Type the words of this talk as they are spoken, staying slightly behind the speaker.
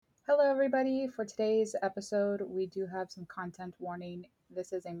Hello, everybody. For today's episode, we do have some content warning.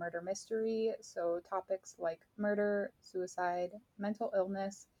 This is a murder mystery, so topics like murder, suicide, mental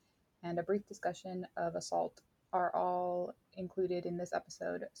illness, and a brief discussion of assault are all included in this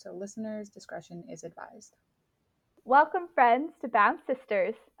episode, so listeners' discretion is advised. Welcome, friends, to Bound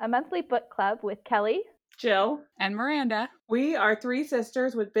Sisters, a monthly book club with Kelly, Jill, and Miranda. We are three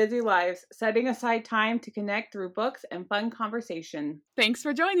sisters with busy lives, setting aside time to connect through books and fun conversation. Thanks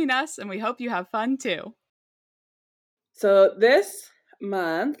for joining us, and we hope you have fun too. So this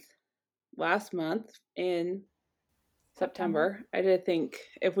last month in September, I did think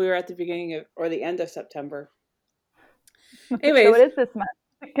if we were at the beginning of or the end of September. Anyways, so it is this month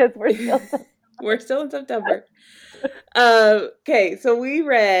because we're still in September. Okay, so we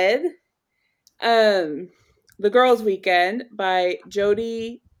read The Girls' Weekend by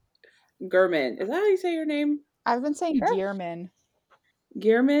Jody Gehrman. Is that how you say your name? I've been saying Gehrman.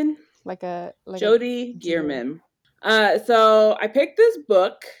 Gehrman? Like Jody Gehrman. So I picked this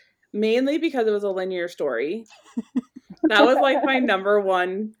book mainly because it was a linear story. That was like my number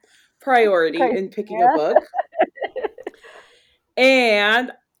one priority in picking a book.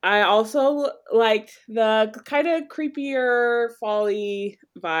 And I also liked the kind of creepier, fall-y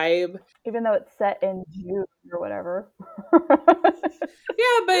vibe. Even though it's set in June or whatever.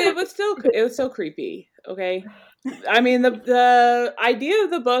 Yeah, but it was still creepy, okay? I mean, the idea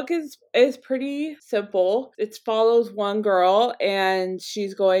of the book is pretty simple. It follows one girl, and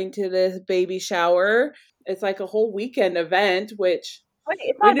she's going to this baby shower. It's like a whole weekend event, which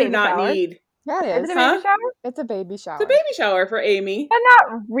we did not need. Yeah, it is. Is it a baby shower? It's a baby shower. It's a baby shower for Amy. But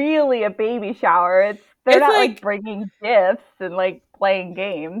not really a baby shower. They're not like bringing gifts and like playing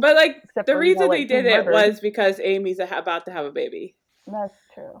games. But like the reason they did it was because Amy's about to have a baby. That's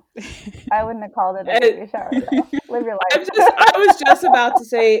true. I wouldn't have called it a baby shower. Live your life. I was just about to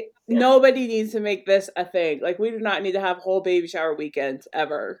say nobody needs to make this a thing. Like we do not need to have whole baby shower weekends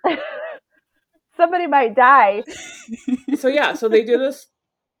ever. Somebody might die. So they do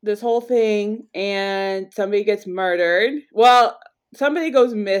this whole thing, and somebody gets murdered. Well, somebody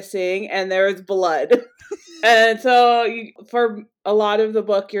goes missing, and there is blood. And so for a lot of the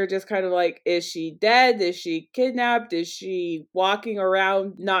book, you're just kind of like, is she dead? Is she kidnapped? Is she walking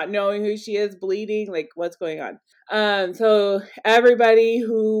around not knowing who she is, bleeding? Like, what's going on? So everybody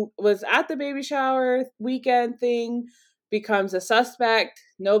who was at the baby shower weekend thing becomes a suspect.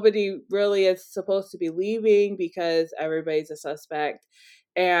 Nobody really is supposed to be leaving because everybody's a suspect.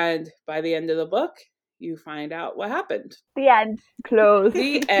 And by the end of the book, you find out what happened. The end. Close.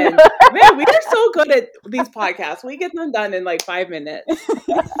 The end. Man, we are so good at these podcasts. We get them done in like 5 minutes.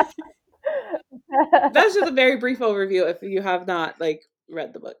 That's just a very brief overview if you have not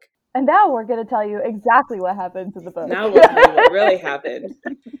read the book. And now we're going to tell you exactly what happens in the book. Now we'll tell you what really happened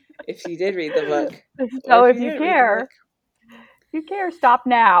if you did read the book. So if you care, stop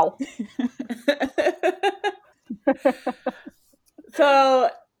now. So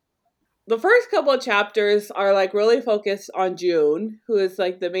the first couple of chapters are like really focused on June, who is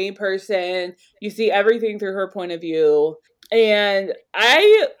like the main person. You see everything through her point of view. And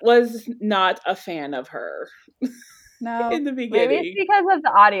I was not a fan of her. No. In the beginning. Maybe it's because of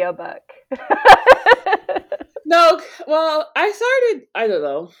the audiobook. No, well, I don't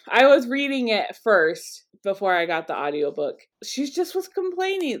know. I was reading it first before I got the audiobook. She just was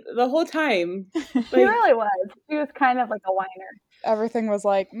complaining the whole time. She really was. She was kind of like a whiner. Everything was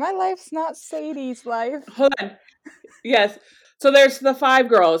like, my life's not Sadie's life. Hold on. Yes. So there's the 5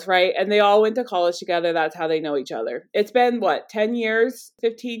 girls, right? And they all went to college together. That's how they know each other. It's been, 10 years,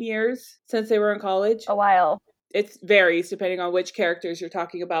 15 years since they were in college? A while. It varies depending on which characters you're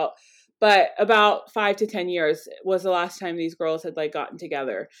talking about. But about 5 to 10 years was the last time these girls had gotten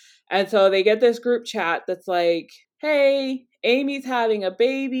together. And so they get this group chat that's like, hey, Amy's having a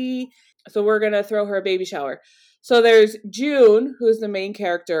baby, so we're going to throw her a baby shower. So there's June, who's the main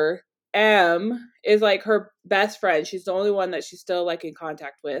character. M is like her best friend. She's the only one that she's still in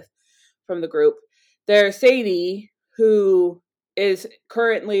contact with from the group. There's Sadie, who is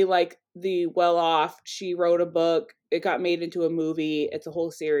currently the well-off. She wrote a book. It got made into a movie. It's a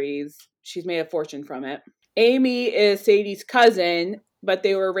whole series. She's made a fortune from it. Amy is Sadie's cousin, but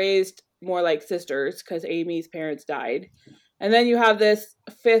they were raised more like sisters because Amy's parents died. And then you have this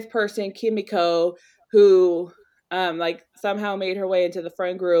 5th person, Kimiko, who somehow made her way into the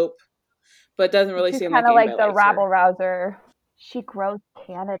friend group, but doesn't really seem like anybody likes her. Kind of like the rabble-rouser. She grows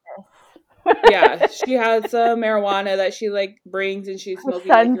cannabis. Yeah, she has some marijuana that she brings, and she's smoking.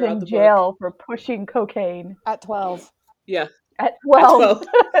 Her son's in jail for pushing cocaine at 12. Yeah, at 12.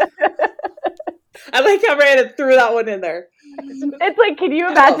 I like how Miranda threw that one in there. It's like, can you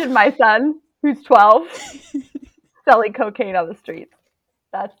imagine my son, who's 12, selling cocaine on the streets?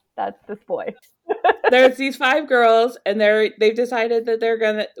 That's this boy. There's these 5 girls, and they've decided that they're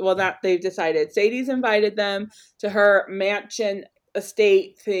gonna. Well, not they've decided. Sadie's invited them to her mansion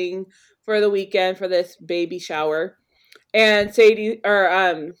estate thing for the weekend for this baby shower, and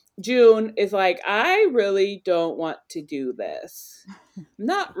June is like, I really don't want to do this. I'm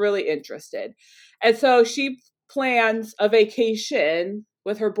not really interested, and so she plans a vacation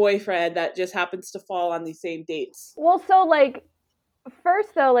with her boyfriend that just happens to fall on these same dates. Well, so like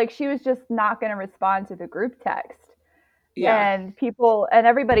first though, like she was just not going to respond to the group text. Yeah. And people and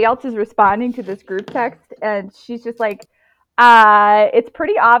everybody else is responding to this group text, and she's just like, it's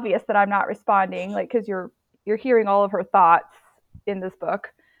pretty obvious that I'm not responding, like, because you're hearing all of her thoughts in this book.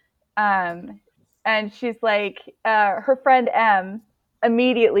 And she's like, her friend M,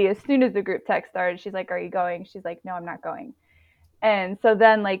 immediately as soon as the group text started, she's like, are you going? She's like, no, I'm not going. And so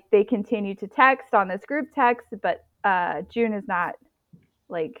then like they continue to text on this group text, but June is not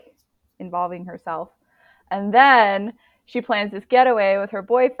like involving herself. And then she plans this getaway with her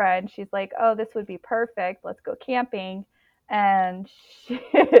boyfriend. She's like, oh, this would be perfect. Let's go camping. And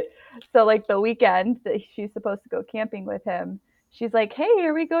so like the weekend that she's supposed to go camping with him, she's like, hey,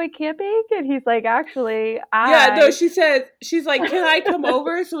 are we going camping? And he's like, actually, Yeah, no, she said, she's like, can I come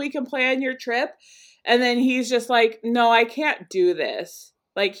over so we can plan your trip? And then he's just like, no, I can't do this.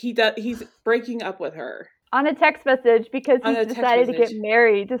 Like he's breaking up with her. On a text message because he decided to get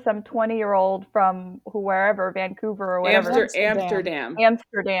married to some 20-year-old from wherever, Vancouver or whatever. Amsterdam.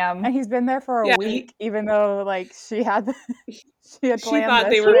 And he's been there for a week, even though like she had planned she thought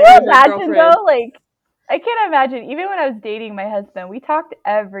this. they were Can you imagine though? Like, I can't imagine. Even when I was dating my husband, we talked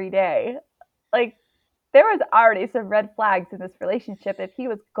every day. Like, there was already some red flags in this relationship. If he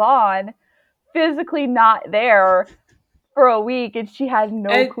was gone, physically not there for a week, and she had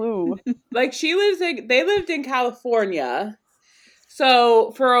no clue. Like they lived in California.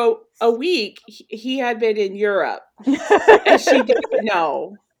 So for a week, he had been in Europe, and she didn't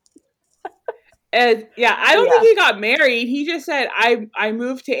know. And yeah, I don't think he got married. He just said, I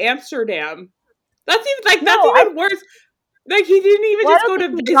moved to Amsterdam. That's even worse. Like, he didn't even just go to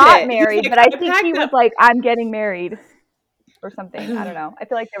visit. He got married, but I think he was like, I'm getting married or something. I don't know. I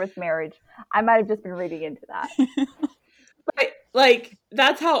feel like there was marriage. I might have just been reading into that. But like,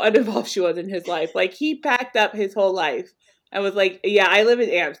 that's how uninvolved she was in his life. Like, he packed up his whole life and was like, yeah, I live in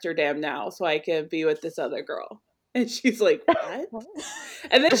Amsterdam now, so I can be with this other girl. And she's like, what?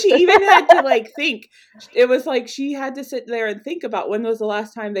 And then she even had to like think. It was like she had to sit there and think about when was the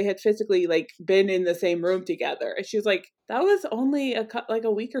last time they had physically like been in the same room together. And she was like, that was only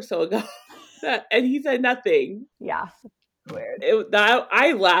a week or so ago. And he said nothing. Yeah, weird.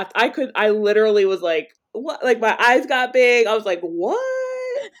 I laughed. I literally was like, what? Like, my eyes got big. I was like, what?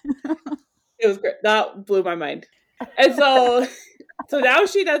 It was great. That blew my mind. And so now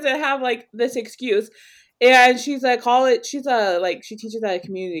she doesn't have like this excuse. And she's a college, she teaches at a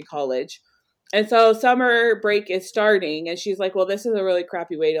community college. And so summer break is starting, and she's like, well, this is a really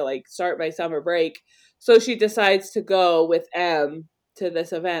crappy way to like start my summer break. So she decides to go with M to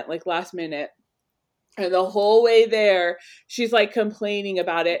this event, like last minute. And the whole way there, she's like complaining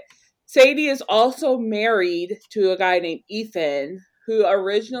about it. Sadie is also married to a guy named Ethan, who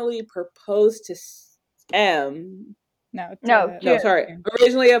originally proposed to M. Sorry.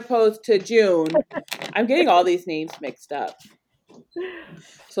 Originally opposed to June. I'm getting all these names mixed up.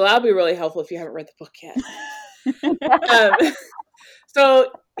 So that'll be really helpful if you haven't read the book yet.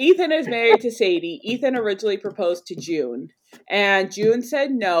 So Ethan is married to Sadie. Ethan originally proposed to June. And June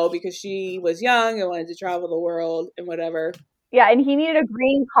said no because she was young and wanted to travel the world and whatever. Yeah, and he needed a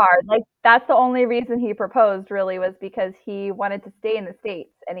green card. Like, that's the only reason he proposed, really, was because he wanted to stay in the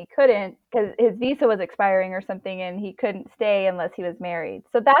States, and he couldn't because his visa was expiring or something, and he couldn't stay unless he was married.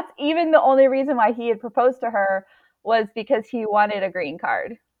 So that's even the only reason why he had proposed to her, was because he wanted a green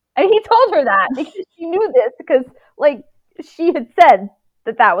card. And he told her that because she knew this, because, like, she had said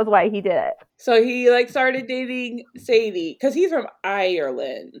that was why he did it. So he, like, started dating Sadie, because he's from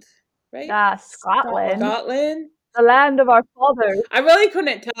Ireland, right? Scotland. The land of our fathers. I really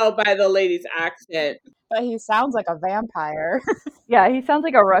couldn't tell by the lady's accent. But he sounds like a vampire. Yeah, he sounds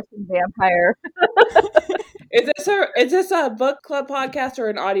like a Russian vampire. Is this a book club podcast or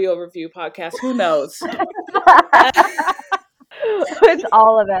an audio review podcast? Who knows? It's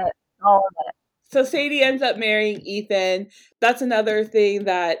all of it. All of it. So Sadie ends up marrying Ethan. That's another thing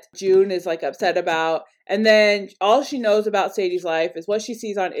that June is like upset about. And then all she knows about Sadie's life is what she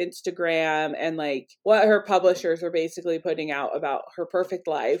sees on Instagram and like what her publishers are basically putting out about her perfect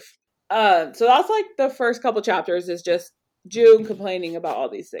life. So that's like the first couple chapters is just June complaining about all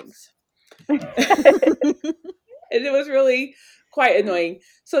these things. And it was really quite annoying.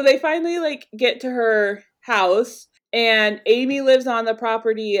 So they finally like get to her house, and Amy lives on the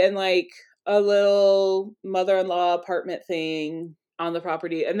property in like a little mother-in-law apartment thing on the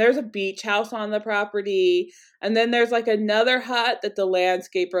property, and there's a beach house on the property, and then there's like another hut that the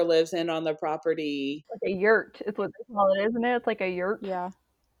landscaper lives in on the property. Like a yurt is what they call it, isn't it? It's like a yurt.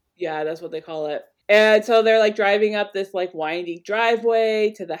 Yeah, that's what they call it. And so they're like driving up this like winding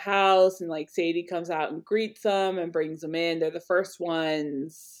driveway to the house, and like Sadie comes out and greets them and brings them in. They're the first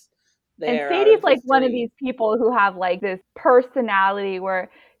ones there. And Sadie's like one of these people who have like this personality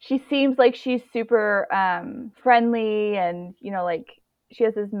where she seems like she's super friendly, and you know, like she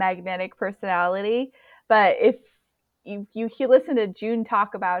has this magnetic personality. But if you listen to June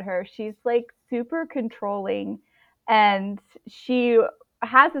talk about her, she's like super controlling, and she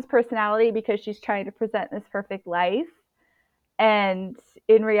has this personality because she's trying to present this perfect life. And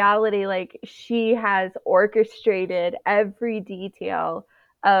in reality, like she has orchestrated every detail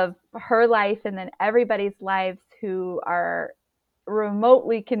of her life and then everybody's lives who are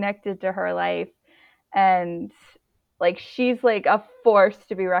remotely connected to her life. And like she's like a force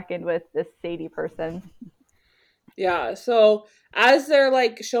to be reckoned with, this Sadie person. Yeah, so as they're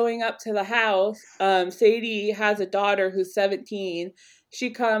like showing up to the house, Sadie has a daughter who's 17.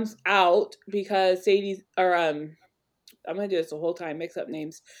 She comes out because Sadie's, or I'm gonna do this the whole time, mix up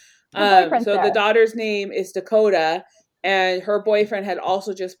names. So the daughter's name is Dakota, and her boyfriend had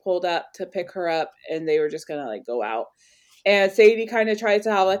also just pulled up to pick her up, and they were just gonna like go out. And Sadie kind of tries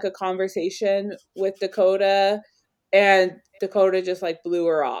to have like a conversation with Dakota, and Dakota just like blew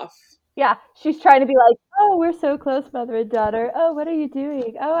her off. Yeah, she's trying to be like, oh, we're so close, mother and daughter. Oh, what are you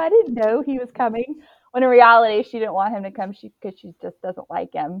doing? Oh, I didn't know he was coming. When in reality, she didn't want him to come because she just doesn't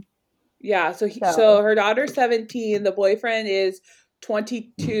like him. Yeah, so her daughter's 17, the boyfriend is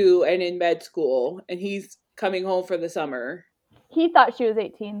 22 and in med school, and he's coming home for the summer. He thought she was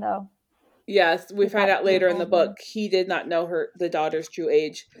 18, though. Yes, we find out later in the book he did not know the daughter's true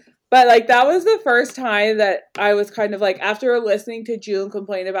age. But like that was the first time that I was kind of like, after listening to June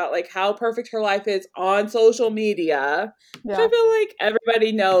complain about like how perfect her life is on social media, which I feel like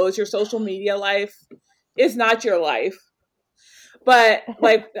everybody knows your social media life is not your life. But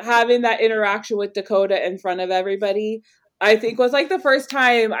like having that interaction with Dakota in front of everybody, I think was like the first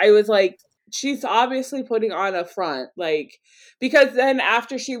time I was like, she's obviously putting on a front, like, because then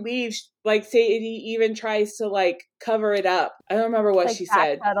after she leaves, like Sadie even tries to like cover it up. I don't remember what she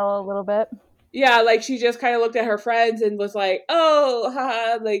said. Backpedal a little bit. Yeah, like she just kind of looked at her friends and was like, "Oh,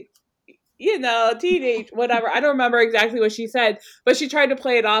 haha," like, you know, teenage, whatever. I don't remember exactly what she said, but she tried to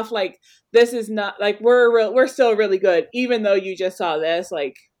play it off like this is not like we're still really good, even though you just saw this.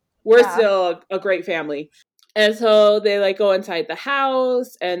 Like we're still a great family. And so they like go inside the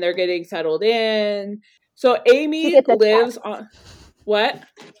house and they're getting settled in. So Amy lives on what?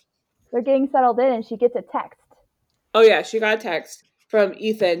 They're getting settled in, and she gets a text. Oh yeah, she got a text from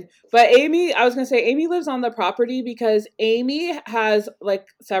Ethan. But Amy, I was going to say Amy lives on the property because Amy has like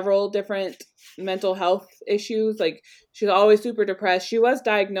several different mental health issues. Like she's always super depressed. She was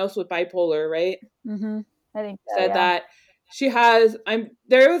diagnosed with bipolar, right? Mm-hmm. I think so, said that she has,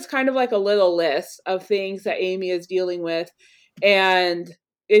 there was kind of like a little list of things that Amy is dealing with. And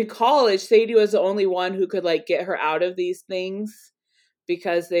in college, Sadie was the only one who could like get her out of these things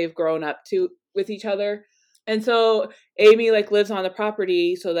because they've grown up with each other. And so Amy like lives on the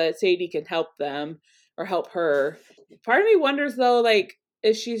property so that Sadie can help them or help her. Part of me wonders though, like,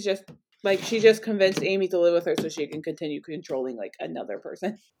 if she's just like, she just convinced Amy to live with her so she can continue controlling like another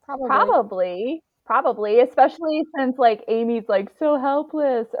person. Probably, especially since like Amy's like so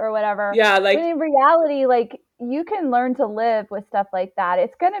helpless or whatever. Yeah, like, but in reality, like you can learn to live with stuff like that.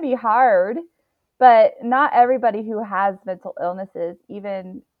 It's going to be hard, but not everybody who has mental illnesses,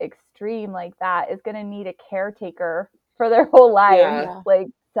 even extreme like that, is going to need a caretaker for their whole life. Yeah. Like,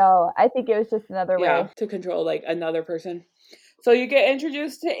 so I think it was just another way to control like another person. So you get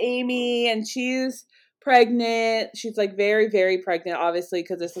introduced to Amy, and she's pregnant. She's like very, very pregnant, obviously,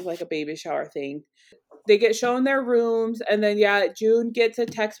 because this is like a baby shower thing. They get shown their rooms, and then June gets a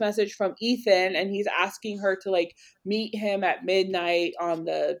text message from Ethan, and he's asking her to like meet him at midnight on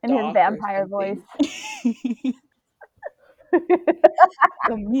the in his vampire voice.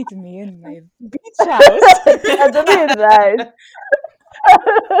 So meet me in my beach house at the midnight.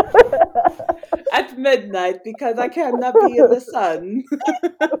 At midnight, because I cannot be in the sun.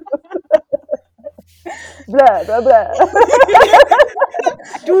 Blah blah blah.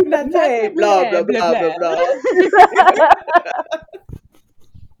 Do not say blah blah blah blah blah.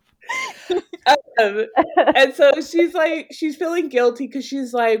 Um, and so she's feeling guilty because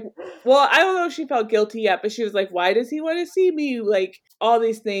she's like, well, I don't know if she felt guilty yet, but she was like, why does he want to see me? Like, all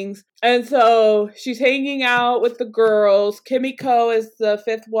these things. And so she's hanging out with the girls. Kimiko is the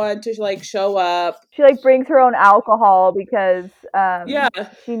fifth one to like show up. She like brings her own alcohol because Yeah.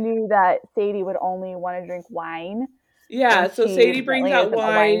 she knew that Sadie would only want to drink wine, Yeah. and So she Sadie brings definitely out isn't a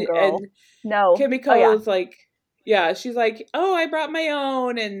wine wine, girl. and No. Oh Kimiko yeah. is like, yeah, she's like, oh, I brought my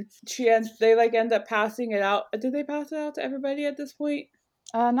own, and they like end up passing it out. Did they pass it out to everybody at this point?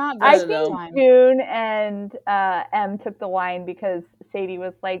 Not I I this don't think know. time. June and M took the wine because Sadie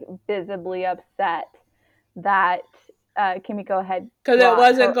was like visibly upset that Kimiko had Because it brought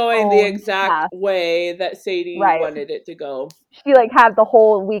wasn't her going the own exact stuff. way that Sadie Right. wanted it to go. She like had the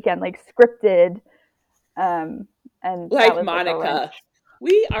whole weekend like scripted, um, and that Like was like a wrench. Monica,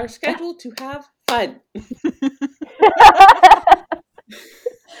 we are scheduled to have fun.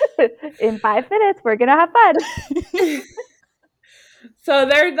 In 5 minutes, we're gonna have fun. So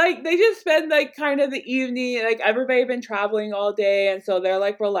they're like, they just spend like kind of the evening, like everybody been traveling all day, and so they're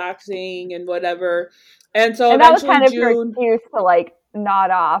like relaxing and whatever. And so And that was eventually kind of her June, excuse to like nod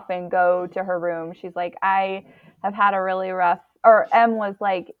off and go to her room. She's like, I have had a really rough, or M was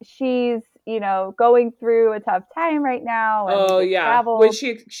like, she's, going through a tough time right now, and we oh just yeah, when traveled.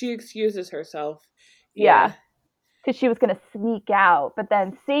 she excuses herself. Yeah, Yeah. because she was going to sneak out. But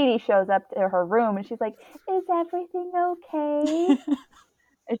then Sadie shows up to her room and she's like, is everything okay?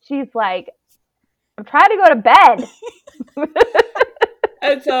 And she's like, I'm trying to go to bed.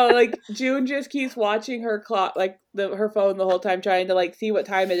 And so like June just keeps watching her clock, like her phone the whole time, trying to like see what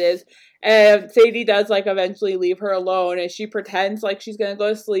time it is. And Sadie does like eventually leave her alone, and she pretends like she's gonna go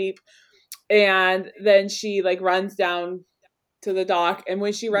to sleep, and then she like runs down to the dock. And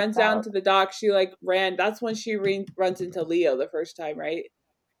when she runs down to the dock, she like ran. That's when she runs into Leo the first time, right?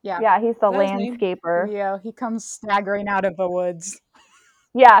 Yeah. Yeah, he's the Is that his name? landscaper. Leo, he comes staggering out of the woods.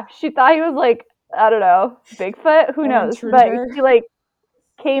 Yeah, she thought he was like, I don't know, Bigfoot? Who An knows? But intruder. he like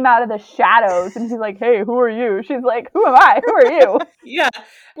came out of the shadows and he's like, hey, who are you? She's like, who am I? Who are you? Yeah.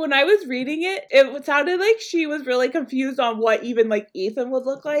 When I was reading it, it sounded like she was really confused on what even like Ethan would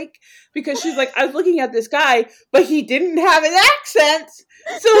look like, because she's like, I was looking at this guy, but he didn't have an accent,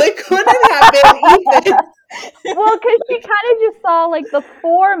 so it couldn't have been Ethan. Well, because she kind of just saw like the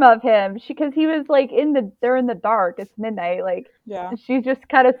form of him. Because he was like they're in the dark. It's midnight. Like, Yeah. she just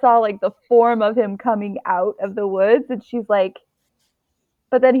kind of saw like the form of him coming out of the woods, and she's like,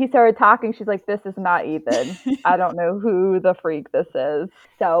 but then he started talking. She's like, this is not Ethan. I don't know who the freak this is.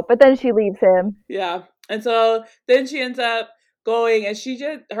 So, but then she leaves him. Yeah. And so then she ends up going, and she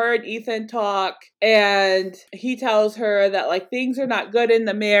just heard Ethan talk, and he tells her that like things are not good in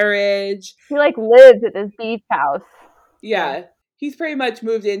the marriage. He like lives at this beach house. Yeah. He's pretty much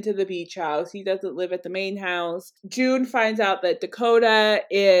moved into the beach house. He doesn't live at the main house. June finds out that Dakota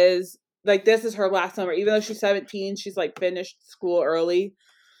is like, this is her last summer. Even though she's 17, she's like finished school early.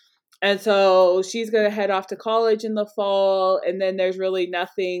 And so she's going to head off to college in the fall. And then there's really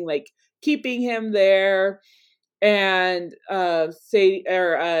nothing like keeping him there. And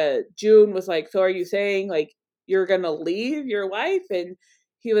June was like, so are you saying like you're going to leave your wife? And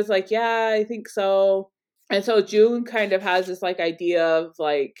he was like, yeah, I think so. And so June kind of has this like idea of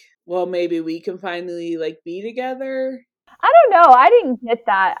like, well, maybe we can finally like be together. I don't know. I didn't get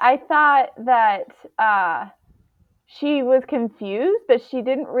that. I thought that she was confused, but she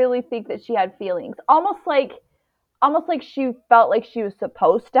didn't really think that she had feelings. Almost like she felt like she was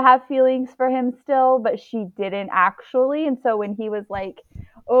supposed to have feelings for him still, but she didn't actually. And so when he was like,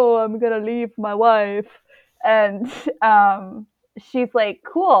 "Oh, I'm gonna leave my wife," and she's like,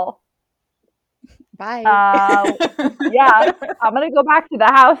 "Cool, Bye. yeah, I'm gonna go back to the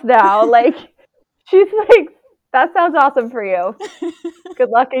house now." Like, she's like, "That sounds awesome for you. Good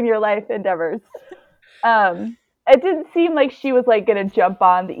luck in your life endeavors." Um, it didn't seem like she was like gonna jump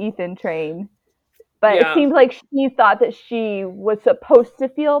on the Ethan train, but it Yeah. seems like she thought that she was supposed to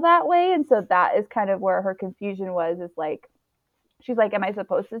feel that way, and so that is kind of where her confusion was. Is like, she's like, am I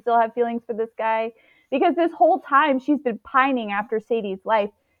supposed to still have feelings for this guy? Because this whole time she's been pining after Sadie's life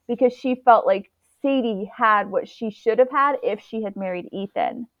because she felt like Sadie had what she should have had if she had married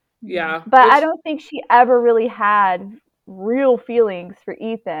Ethan. Yeah. But I Which, don't think she ever really had real feelings for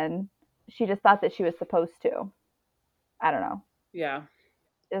Ethan. She just thought that she was supposed to. I don't know. yeah.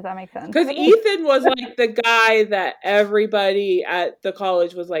 Does that make sense? Because Ethan was like the guy that everybody at the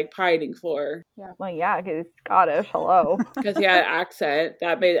college was like pining for. Well, yeah, because he's Scottish. Hello. Because he had an accent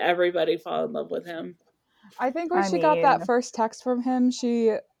that made everybody fall in love with him. I think when I she got that mean, first text from him,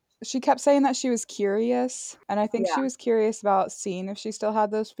 she she kept saying that she was curious, and I think she Yeah. was curious about seeing if she still had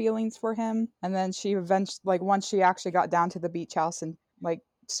those feelings for him. And then she eventually, like, once she actually got down to the beach house and like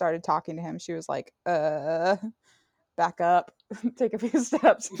started talking to him, she was like, back up, take a few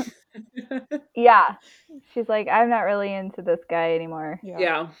steps. Yeah. She's like, I'm not really into this guy anymore.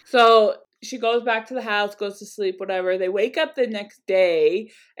 Yeah. So she goes back to the house, goes to sleep, whatever. They wake up the next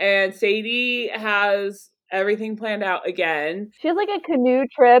day, and Sadie has everything planned out again. She has like a canoe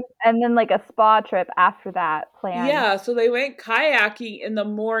trip and then like a spa trip after that planned. Yeah, so they went kayaking in the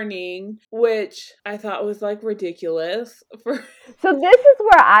morning, which I thought was like ridiculous. So this is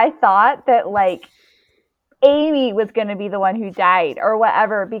where I thought that like Amy was going to be the one who died or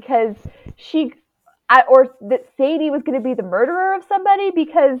whatever, because or that Sadie was going to be the murderer of somebody,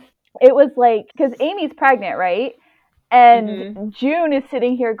 because it was like, because Amy's pregnant, right? And June is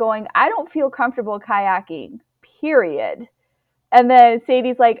sitting here going, I don't feel comfortable kayaking, period. And then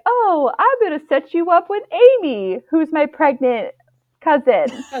Sadie's like, oh, I'm going to set you up with Amy, who's my pregnant cousin.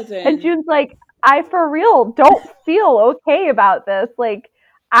 And June's like, I for real don't feel okay about this. Like,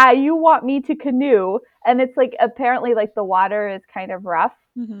 you want me to canoe. And it's like, apparently, like, the water is kind of rough.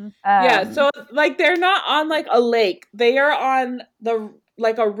 Yeah, so like they're not on like a lake. They are on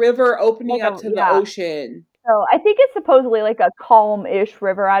like a river opening up to the ocean. So I think it's supposedly like a calm-ish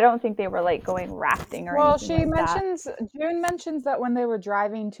river. I don't think they were like going rafting or anything like that. June mentions that when they were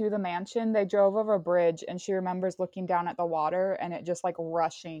driving to the mansion, they drove over a bridge, and she remembers looking down at the water and it just like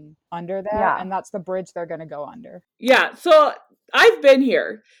rushing under there. Yeah. And that's the bridge they're going to go under. Yeah, so I've been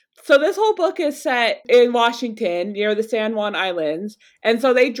here. So this whole book is set in Washington near the San Juan Islands. And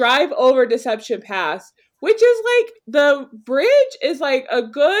so they drive over Deception Pass, which is like, the bridge is like a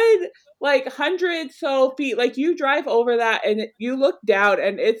good like 100 so feet. Like you drive over that and you look down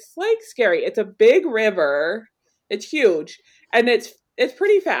and it's like scary. It's a big river. It's huge. And it's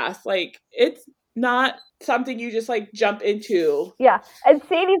pretty fast. Like it's not something you just like jump into. Yeah. And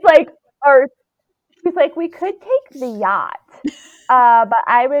Sadie's like, she's like, we could take the yacht. But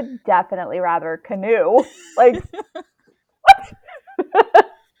I would definitely rather canoe. Like, what?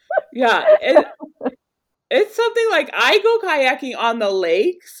 Yeah. It's something like, I go kayaking on the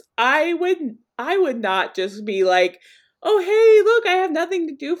lakes. I would not just be like, oh, hey, look, I have nothing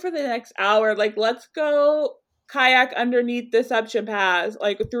to do for the next hour. Like, let's go kayak underneath Deception Pass,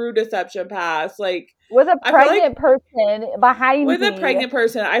 like through Deception Pass. Like, with a pregnant person behind me. With a pregnant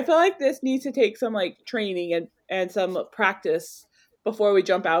person. I feel like this needs to take some like training and some practice before we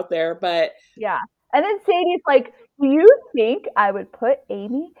jump out there. But yeah. And then Sadie's like, do you think I would put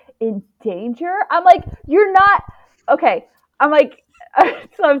Amy in danger? I'm like, you're not. Okay. I'm like,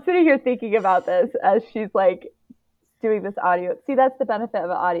 so I'm sitting here thinking about this as she's like doing this audio. See, that's the benefit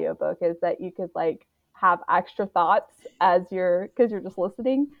of an audiobook, is that you could like have extra thoughts because you're just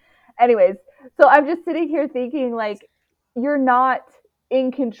listening. Anyways, so I'm just sitting here thinking like, you're not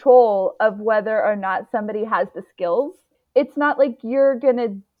in control of whether or not somebody has the skills. It's not like you're going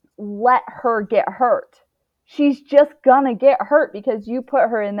to let her get hurt. She's just gonna get hurt because you put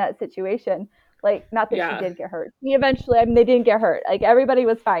her in that situation. Like, not that she did get hurt. They didn't get hurt. Like, everybody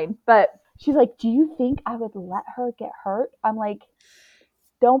was fine. But she's like, do you think I would let her get hurt? I'm like,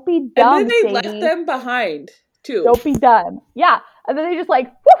 don't be dumb, and then they Sadie. left them behind, too. Don't be dumb. Yeah. And then they just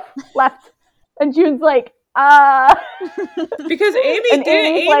like, woof, left. And June's like, because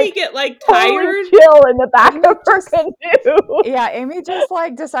Amy get like tired? Totally chill in the back of her canoe. Yeah, Amy just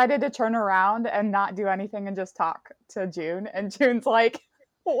like decided to turn around and not do anything and just talk to June, and June's like,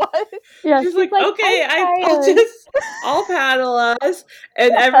 what? Yeah, she's like okay, I'll paddle us,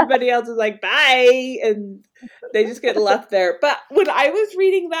 and everybody else is like, bye, and they just get left there. But when I was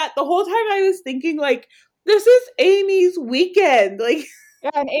reading that, the whole time I was thinking like, this is Amy's weekend, like. Yeah,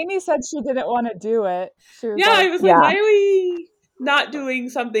 and Amy said she didn't want to do it. I was like, why are we not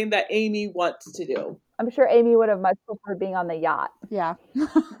doing something that Amy wants to do? I'm sure Amy would have much preferred being on the yacht. Yeah.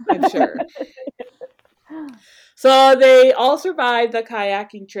 I'm sure. So they all survived the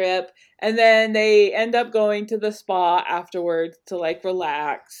kayaking trip, and then they end up going to the spa afterwards to like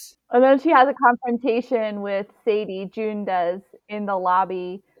relax. And then she has a confrontation with Sadie, June does, in the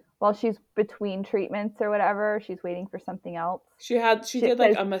lobby. While she's between treatments or whatever, she's waiting for something else. She did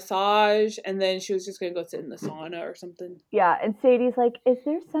like a massage, and then she was just going to go sit in the sauna or something. Yeah, and Sadie's like, is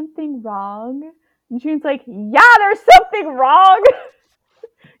there something wrong? And June's like, yeah, there's something wrong.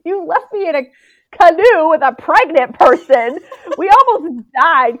 You left me in a canoe with a pregnant person. We almost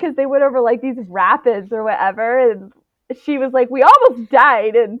died because they went over like these rapids or whatever. And she was like, we almost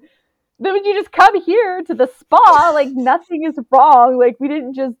died. And then would you just come here to the spa? Like, nothing is wrong. Like, we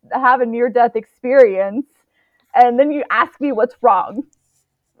didn't just have a near-death experience. And then you ask me what's wrong.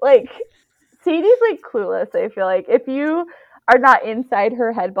 Like, Sadie's like clueless, I feel like. If you are not inside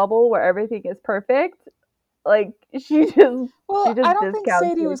her head bubble where everything is perfect, like she Well, I just don't think discounts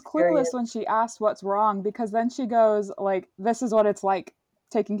Sadie the was clueless experience. when she asked what's wrong, because then she goes like, "This is what it's like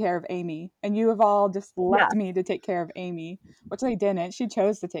taking care of Amy, and you have all just Yeah, left me to take care of Amy," which they didn't. She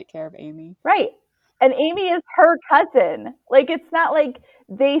chose to take care of Amy. right. And Amy is her cousin. Like, it's not like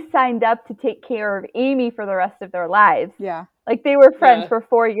they signed up to take care of Amy for the rest of their lives. Yeah, Like, they were friends Yeah. for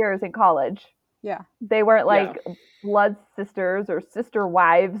 4 years in college. yeah. They weren't Yeah. like blood sisters or sister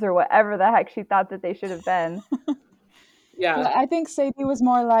wives or whatever the heck she thought that they should have been. Yeah. But I think Sadie was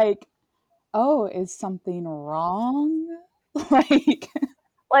more like, "Oh, is something wrong?" Like,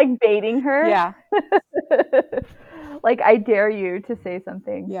 Like baiting her. yeah, Like, I dare you to say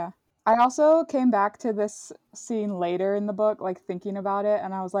something. yeah. I also came back to this scene later in the book, like thinking about it,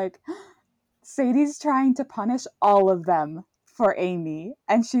 and I was like, Sadie's trying to punish all of them for Amy,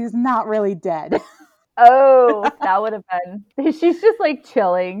 and she's not really dead. Oh, that would have been. She's just like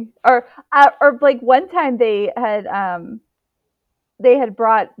chilling, or like one time they had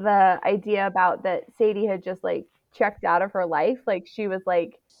brought the idea about that Sadie had just like checked out of her life, like she was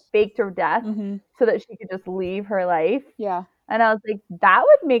like faked her death Mm-hmm. so that she could just leave her life. Yeah, And I was like, that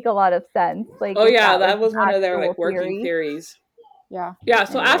would make a lot of sense, like Oh if yeah, that was that an was one of their actual like working theory. theories. yeah. Yeah,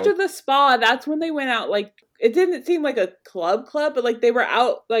 so Anyway, after the spa, that's when they went out like it didn't seem like a club, but like they were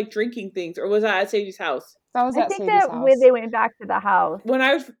out like drinking things, or was that at Sadie's house? That was I at think Sadie's that when house. they went back to the house, When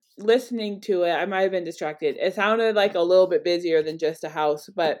I was listening to it, I might have been distracted. It sounded like a little bit busier than just a house,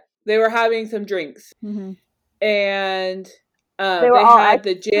 but they were having some drinks. Mm-hmm. And they were they all had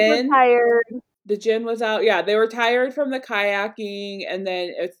the actually super gin. tired. The gin was out. Yeah, they were tired from the kayaking, and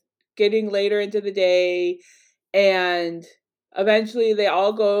then it's getting later into the day, and eventually they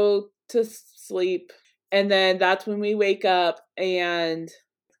all go to sleep, and then that's when we wake up and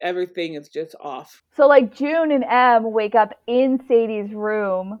everything is just off. So like June and Em wake up in Sadie's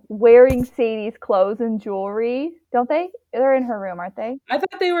room wearing Sadie's clothes and jewelry, don't they? They're in her room, aren't they? I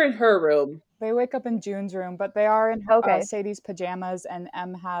thought they were in her room. They wake up in June's room, but they are in Okay. Sadie's pajamas, and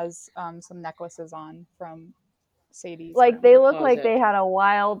M has some necklaces on from Sadie's Like room. they Her look like closet. they had a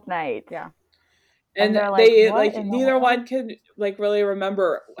wild night. Yeah. And And they're like, they what like in the neither world? one could like really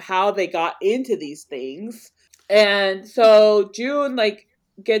remember how they got into these things. And so June like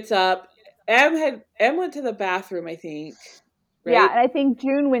gets up. M went to the bathroom, I think, Yeah, right? and I think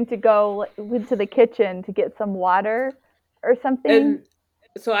June went to the kitchen to get some water or something. And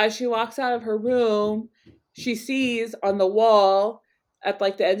so as she walks out of her room, she sees on the wall at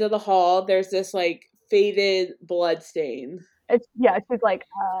like the end of the hall, there's this like faded blood stain. Yeah, she's like,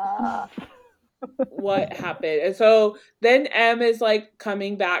 What happened? And so then M is like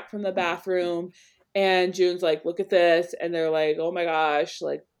coming back from the bathroom, and June's like, look at this. And they're like, oh my gosh,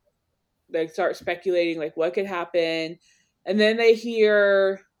 like they start speculating like what could happen. And then they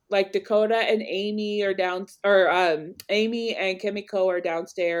hear like Dakota and Amy are down, or Amy and Kimiko are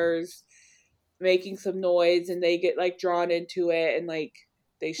downstairs making some noise, and they get like drawn into it, and like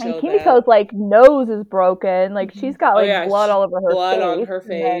they and show them. Kimiko's like nose is broken. Like Mm-hmm. she's got Oh like yeah, blood all over her blood on face. her And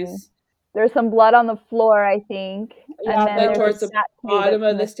then face. there's some blood on the floor, I think. And Yeah, then Like there's a towards the statue bottom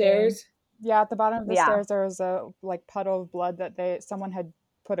that's of the missing. stairs. yeah. At the bottom of the Yeah. stairs, there was a like puddle of blood that someone had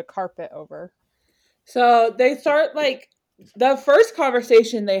put a carpet over. So they start like the first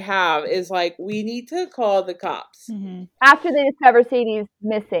conversation they have is like, we need to call the cops. Mm-hmm. After they discover Sadie's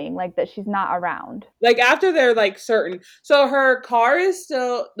missing, like that she's not around. Like after they're like certain. So her car is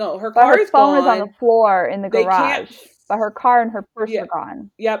still no, her But car her is phone is on the gone. floor in the They can't. garage. But her car and her purse Yeah. are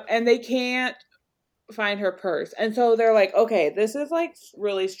gone. Yep. And they can't find her purse. And so they're like, okay, this is like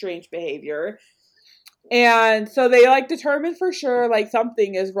really strange behavior. And so they like determine for sure like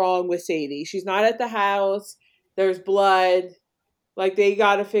something is wrong with Sadie. She's not at the house. There's blood. Like they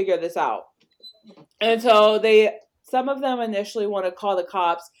got to figure this out. And so some of them initially want to call the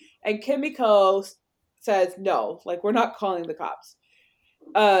cops, and Kimiko says no, like we're not calling the cops.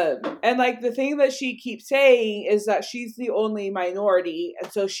 And like the thing that she keeps saying is that she's the only minority,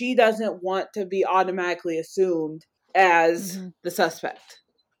 and so she doesn't want to be automatically assumed as Mm-hmm. the suspect.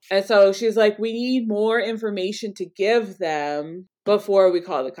 And so she's like, we need more information to give them before we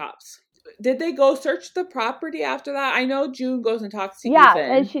call the cops. Did they go search the property after that? I know June goes and talks to Yeah,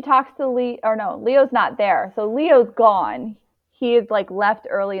 and Ethan. she talks to Leo, or no, Leo's not there. So Leo's gone. He had like left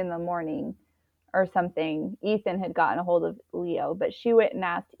early in the morning or something. Ethan had gotten a hold of Leo, but she went and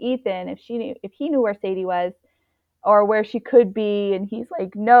asked Ethan if he knew where Sadie was or where she could be, and he's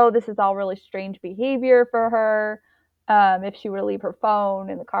like, no, this is all really strange behavior for her. If she were to leave her phone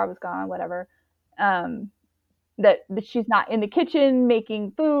and the car was gone, whatever. that she's not in the kitchen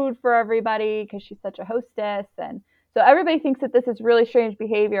making food for everybody because she's such a hostess. And so everybody thinks that this is really strange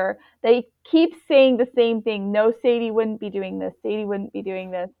behavior. They keep saying the same thing. No, Sadie wouldn't be doing this. Sadie wouldn't be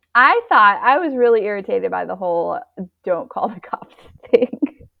doing this. I was really irritated by the whole don't call the cops thing.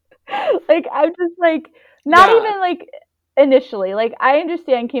 Like, I'm just like, not Yeah. even like initially. Like, I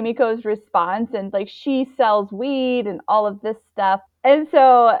understand Kimiko's response and like she sells weed and all of this stuff. And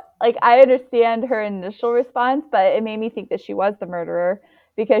so, like, I understand her initial response, but it made me think that she was the murderer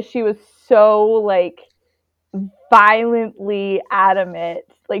because she was so like violently adamant.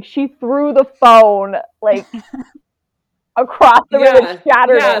 Like, she threw the phone like across the room and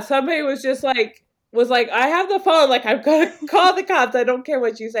shattered Yeah. it. Somebody was like, I have the phone. Like, I'm gonna call the cops. I don't care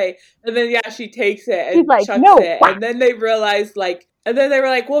what you say. And then she takes it and She's like, chucks no. it. And then they realized and then they were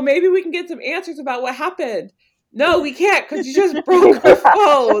like, well, maybe we can get some answers about what happened. No, we can't because you just broke our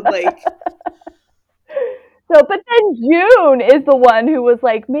phone. Like. So, but then June is the one who was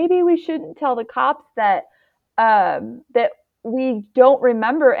like, maybe we shouldn't tell the cops that that we don't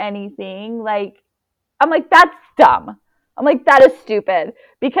remember anything. Like, I'm like, that's dumb. I'm like, that is stupid.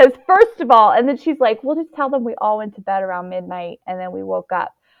 Because first of all, and then she's like, we'll just tell them we all went to bed around midnight and then we woke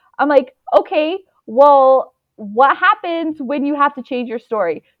up. I'm like, okay, well, what happens when you have to change your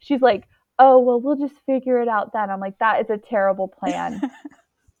story? She's like, oh, well, we'll just figure it out then. I'm like, that is a terrible plan.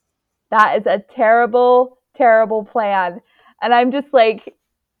 That is a terrible, terrible plan. And I'm like,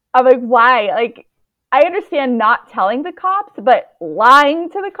 why? Like, I understand not telling the cops, but lying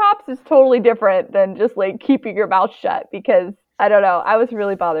to the cops is totally different than just like keeping your mouth shut because I don't know. I was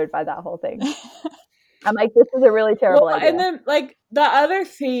really bothered by that whole thing. I'm like, this is a really terrible idea. And then like the other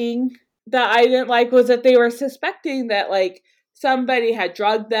thing that I didn't like was that they were suspecting that like somebody had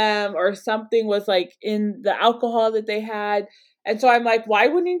drugged them or something was like in the alcohol that they had. And so I'm like, why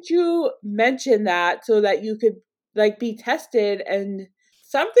wouldn't you mention that so that you could like be tested and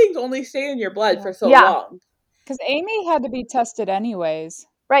some things only stay in your blood for so long. Because Amy had to be tested anyways.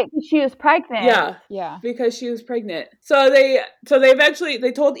 Right, because she was pregnant. Yeah. Because she was pregnant. So they eventually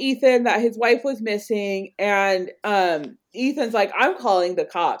they told Ethan that his wife was missing, and Ethan's like, I'm calling the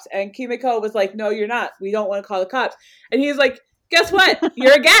cops. And Kimiko was like, no, you're not. We don't want to call the cops. And he's like, guess what?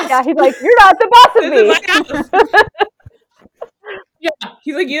 You're a guest. Yeah, he's like, you're not the boss of me. This is my house. Yeah,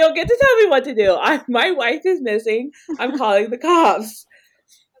 he's like, you don't get to tell me what to do. My wife is missing. I'm calling the cops.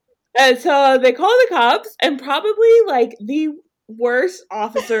 And so they call the cops, and probably like the worst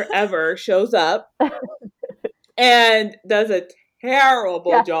officer ever shows up and does a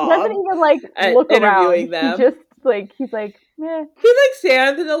terrible job. Doesn't even like at look interviewing around. them. He just like he's like, meh. He like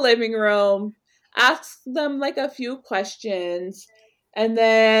stands in the living room, asks them like a few questions, and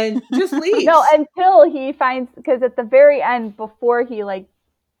then just leaves. No, until he finds, because at the very end, before he like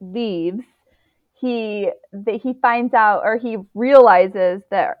leaves, he finds out, or he realizes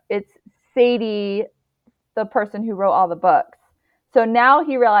that it's Sadie, the person who wrote all the books. So now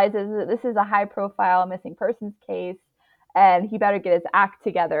he realizes that this is a high profile missing persons case and he better get his act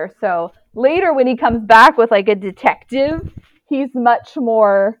together. So later when he comes back with like a detective, he's much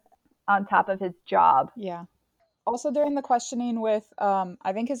more on top of his job. Yeah. Also during the questioning with,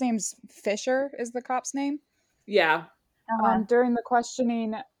 I think his name's Fisher is the cop's name. Yeah. During the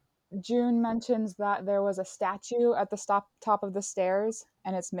questioning, June mentions that there was a statue at the top of the stairs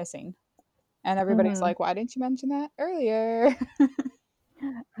and it's missing. And everybody's like, why didn't you mention that earlier?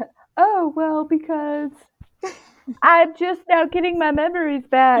 Oh, well, because I'm just now getting my memories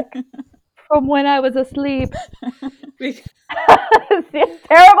back from when I was asleep. It's a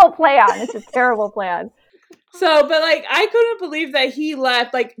terrible plan. It's a terrible plan. So, but like, I couldn't believe that he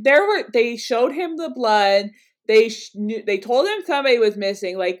left. Like, they showed him the blood. They told him somebody was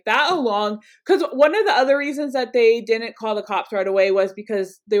missing. Like, that along, because one of the other reasons that they didn't call the cops right away was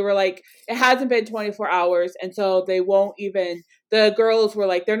because they were like, it hasn't been 24 hours. And so they won't even, the girls were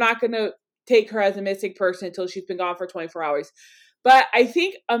like, they're not going to take her as a missing person until she's been gone for 24 hours. But I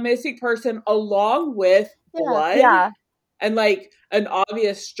think a missing person along with blood and like an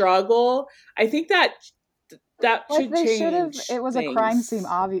obvious struggle, I think that should change. It was a crime scene,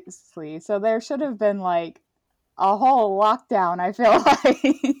 obviously. So there should have been like a whole lockdown, I feel like.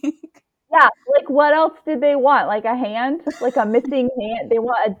 Yeah, like what else did they want? Like a hand? Like a missing hand? They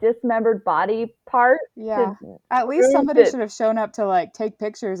want a dismembered body part? Yeah. At least somebody should have shown up to like take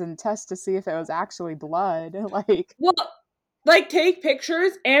pictures and test to see if it was actually blood. Like, well, like take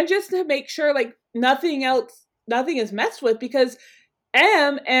pictures and just to make sure like nothing is messed with, because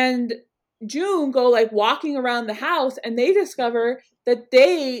M and June go like walking around the house and they discover that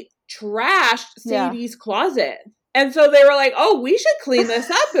they trashed Sadie's closet. And so they were like, oh, we should clean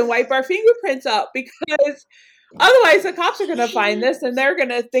this up and wipe our fingerprints up, because Otherwise, the cops are going to find this and they're going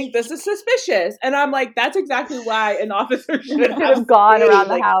to think this is suspicious. And I'm like, that's exactly why an officer should have gone around stayed.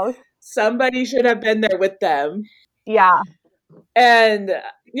 the Like, house. somebody should have been there with them. Yeah. And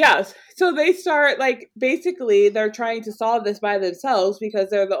yes, so they start, like, basically they're trying to solve this by themselves because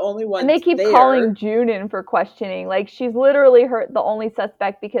they're the only ones And they keep there. calling June in for questioning. Like, she's literally the only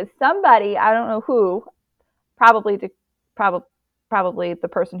suspect because somebody, I don't know who, probably the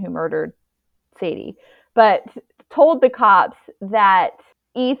person who murdered Sadie, but told the cops that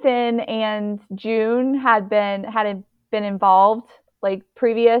Ethan and June hadn't been involved like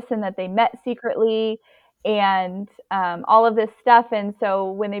previous, and that they met secretly, and all of this stuff. And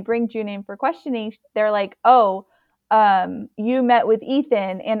so when they bring June in for questioning, they're like, "Oh, you met with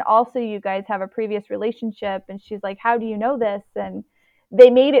Ethan, and also you guys have a previous relationship." And she's like, "How do you know this?" And they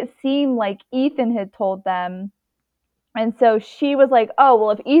made it seem like Ethan had told them. And so she was like, "Oh, well,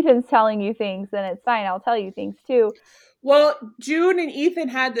 if Ethan's telling you things, then it's fine. I'll tell you things too." Well, June and Ethan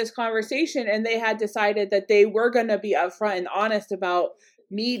had this conversation and they had decided that they were going to be upfront and honest about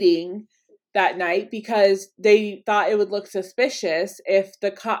meeting that night because they thought it would look suspicious if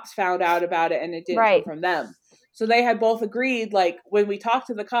the cops found out about it and it didn't come from them. So they had both agreed, like, when we talk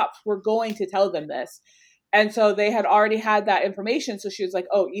to the cops, we're going to tell them this. And so they had already had that information. So she was like,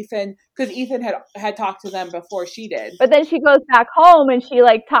 "Oh, Ethan," because Ethan had talked to them before she did. But then she goes back home and she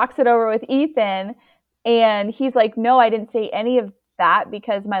like talks it over with Ethan, and he's like, "No, I didn't say any of that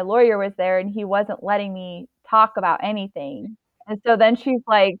because my lawyer was there and he wasn't letting me talk about anything." And so then she's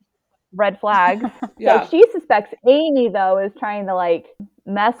like, red flags. Yeah. So she suspects Amy, though, is trying to like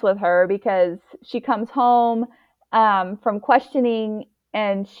mess with her because she comes home from questioning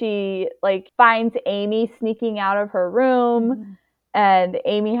and she like finds Amy sneaking out of her room. And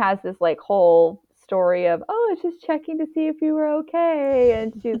Amy has this like whole story of, "Oh, I was just checking to see if you were okay."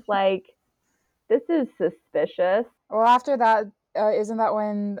 And she's like, "This is suspicious." Well, after that, isn't that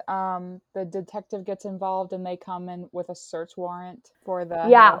when the detective gets involved and they come in with a search warrant for the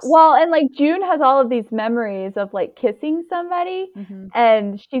Yeah, house? well, and like June has all of these memories of like kissing somebody,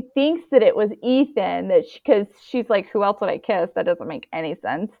 and she thinks that it was Ethan, that because she's like, "Who else would I kiss? That doesn't make any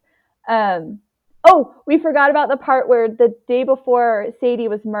sense." Oh, we forgot about the part where the day before Sadie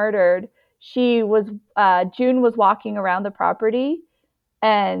was murdered, June was walking around the property,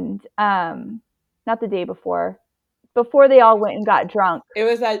 and not the day before they all went and got drunk. It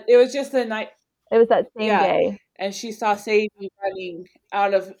was just the night. It was that same day. And she saw Sadie running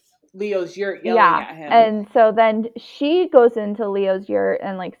out of Leo's yurt yelling at him. And so then she goes into Leo's yurt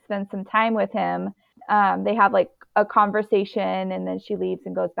and like spends some time with him. They have like a conversation, and then she leaves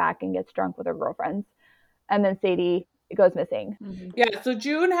and goes back and gets drunk with her girlfriends. And then Sadie goes missing. Yeah, so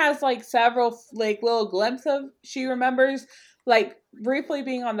June has like several like little glimpses of, she remembers like briefly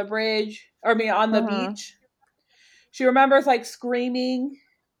being on the bridge, or on the beach. She remembers like screaming.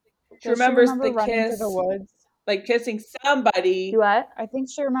 She remembers the running kiss, through the woods, like kissing somebody. What? I think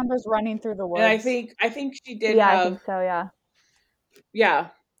she remembers running through the woods. And I think she did Yeah, have. I think so. Yeah. Yeah,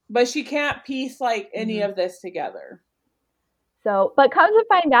 but she can't piece like any of this together. So, but come to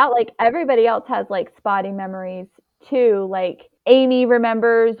find out, like everybody else has like spotty memories too. Like Amy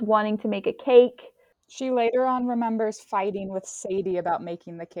remembers wanting to make a cake. She later on remembers fighting with Sadie about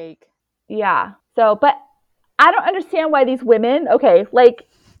making the cake. Yeah. So, but I don't understand why these women, okay, like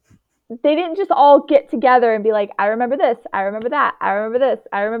they didn't just all get together and be like, "I remember this, I remember that, I remember this,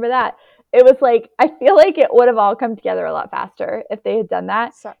 I remember that." It was like, I feel like it would have all come together a lot faster if they had done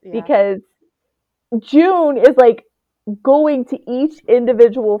that. Because June is like going to each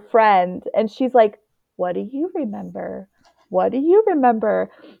individual friend and she's like, "What do you remember? What do you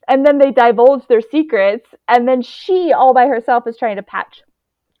remember?" And then they divulge their secrets, and then she all by herself is trying to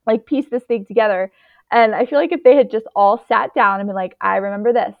piece this thing together. And I feel like if they had just all sat down and been like, "I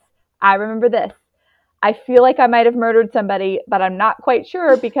remember this, I remember this. I feel like I might have murdered somebody, but I'm not quite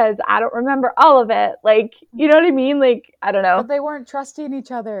sure because I don't remember all of it." Like, you know what I mean? Like, I don't know. But they weren't trusting each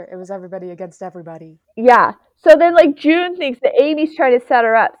other. It was everybody against everybody. Yeah. So then, like, June thinks that Amy's trying to set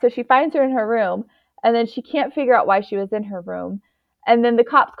her up. So she finds her in her room, and then she can't figure out why she was in her room. And then the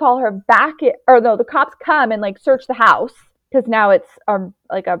cops call her back, the cops come and, like, search the house because now it's,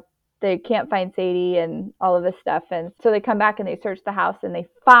 they can't find Sadie and all of this stuff. And so they come back and they search the house and they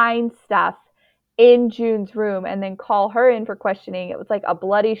find stuff in June's room and then call her in for questioning. It was like a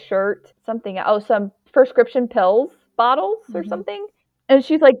bloody shirt, some prescription pills bottles or something. And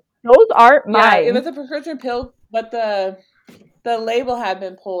she's like, "Those aren't mine." Yeah, it was a prescription pill, but the label had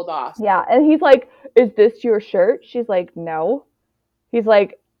been pulled off. Yeah, and he's like, "Is this your shirt?" She's like, "No." He's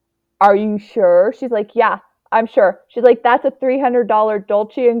like, "Are you sure?" She's like, "Yeah, I'm sure. She's like, that's a $300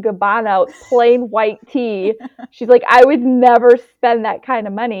 Dolce and Gabbana plain white tee. She's like, I would never spend that kind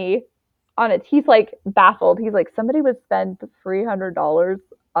of money on it. He's like baffled. He's like, somebody would spend $300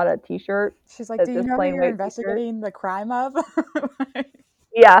 on a t-shirt. She's like, do That's you just know who plain you're white t-shirt. investigating the crime of?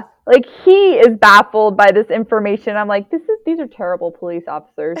 Yeah, like he is baffled by this information. I'm like, these are terrible police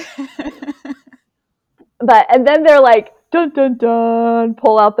officers. But and then they're like, dun dun dun,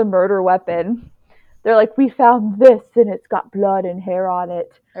 pull out the murder weapon. They're like, we found this and it's got blood and hair on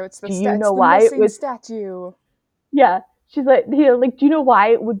it. Oh, it's Do you it's know the why it missing was? statue. Yeah, she's like, like, do you know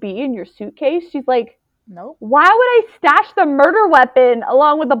why it would be in your suitcase? She's like, Nope. why would I stash the murder weapon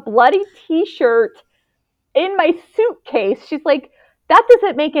along with a bloody T-shirt in my suitcase? She's like, that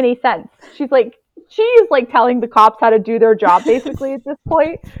doesn't make any sense. She's like, she's like telling the cops how to do their job basically at this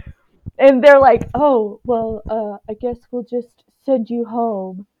point. And they're like, oh, well, I guess we'll just send you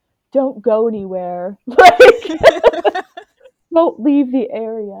home. Don't go anywhere. Like, don't leave the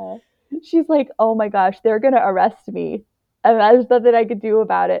area. She's like, oh my gosh, they're going to arrest me. And there's nothing I could do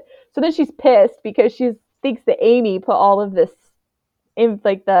about it. So then she's pissed because she thinks that Amy put all of this in,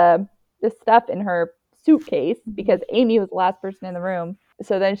 like, the stuff in her suitcase because Amy was the last person in the room.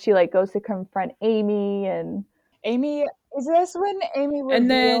 So then she, like, goes to confront Amy and Amy, is this when Amy And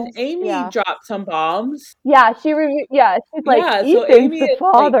then reveals? Amy Yeah. dropped some bombs. yeah, she's like, Yeah, so Ethan's Amy the is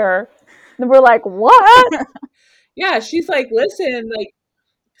like, father. And we're like, what? yeah, she's like, listen, like,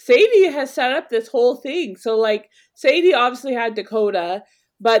 Sadie has set up this whole thing. So, like, Sadie obviously had Dakota,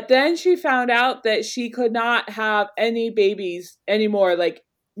 but then she found out that she could not have any babies anymore. Like,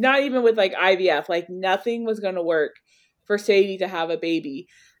 not even with, like, IVF. Like, nothing was going to work for Sadie to have a baby.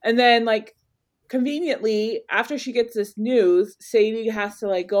 And then, like, conveniently, after she gets this news, Sadie has to,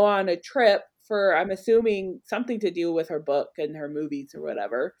 like, go on a trip for, I'm assuming, something to do with her book and her movies or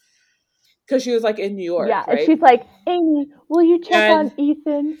whatever. Because she was, like, in New Yeah, York, and right? she's like, Amy, will you check on And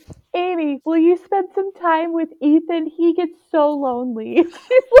Ethan? Amy, will you spend some time with Ethan? He gets so lonely.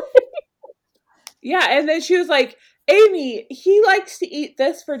 She's yeah, and then she was like, Amy, he likes to eat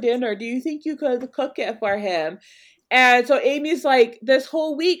this for dinner. Do you think you could cook it for him? And so Amy's like, this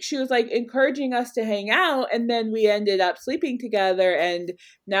whole week, she was like encouraging us to hang out. And then we ended up sleeping together. And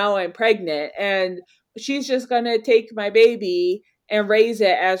now I'm pregnant. And she's just going to take my baby and raise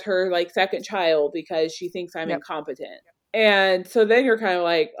it as her like second child because she thinks I'm Yep. incompetent. And so then you're kind of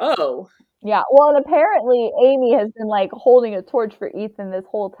like, oh, yeah, well, and apparently Amy has been like holding a torch for Ethan this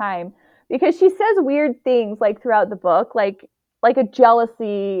whole time because she says weird things like throughout the book, like a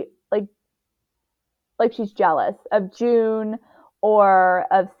jealousy, like she's jealous of June or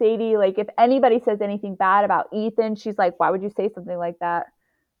of Sadie. Like if anybody says anything bad about Ethan, she's like, why would you say something like that?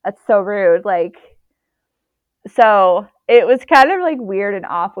 That's so rude. Like, so it was kind of like weird and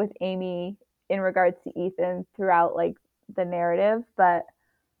off with Amy in regards to Ethan throughout like the narrative, but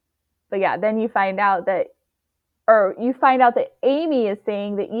yeah, then you find out that Amy is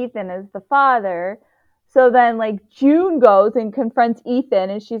saying that Ethan is the father. So then like June goes and confronts Ethan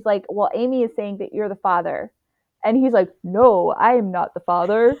and she's like, well, Amy is saying that you're the father. And he's like, no, I am not the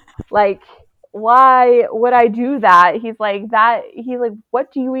father. Like, why would I do that? He's like,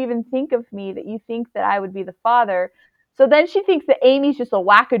 what do you even think of me that you think that I would be the father? So then she thinks that Amy's just a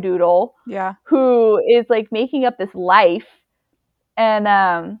wackadoodle Yeah. who is like making up this life. And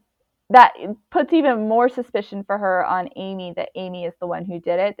that puts even more suspicion for her on Amy, that Amy is the one who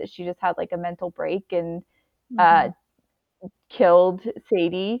did it, that she just had like a mental break and uh, killed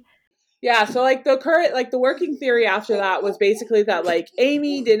Sadie. yeah, so like the working theory after that was basically that like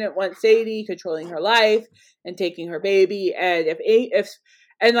Amy didn't want Sadie controlling her life and taking her baby, and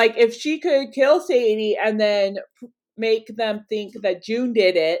if she could kill Sadie and then make them think that June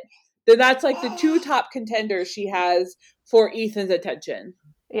did it, then that's like the two top contenders she has for Ethan's attention.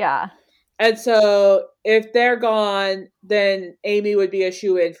 Yeah. And so if they're gone, then Amy would be a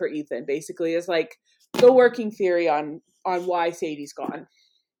shoe-in for Ethan, basically, is like the working theory on why Sadie's gone.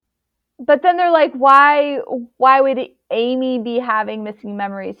 But then they're like, why would Amy be having missing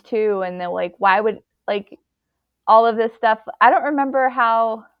memories too? And they're like, why would like all of this stuff? I don't remember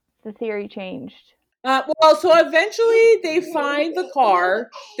how the theory changed. Well, so eventually they find the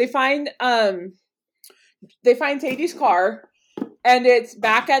car. They find Sadie's car, and it's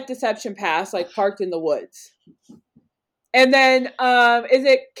back at Deception Pass, like parked in the woods. And then is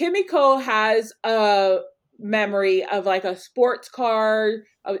it Kimiko has a memory of like a sports car.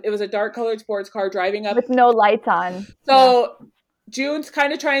 It was a dark colored sports car driving up with no lights on. So yeah. June's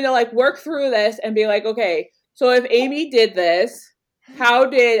kind of trying to like work through this and be like, okay, so if Amy did this, how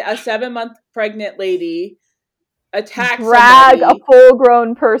did a 7-month pregnant lady attack drag somebody, a full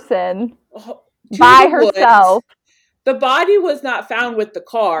grown person to by the woods. herself. The body was not found with the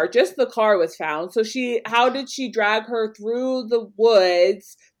car, just the car was found. So how did she drag her through the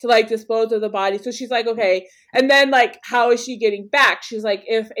woods to like dispose of the body? So she's like, okay. And then like, how is she getting back? She's like,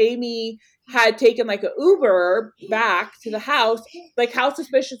 if Amy had taken like an Uber back to the house, like how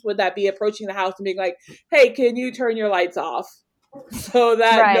suspicious would that be, approaching the house and being like, hey, can you turn your lights off so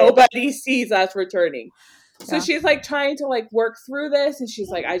that nobody sees us returning? So she's like trying to like work through this, and she's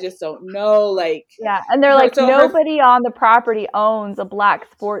like, I just don't know. Like, yeah, and they're like, nobody on the property owns a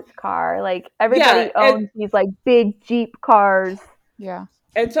black sports car. Like everybody owns these like big Jeep cars. Yeah.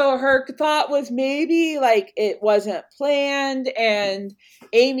 And so her thought was maybe like it wasn't planned, and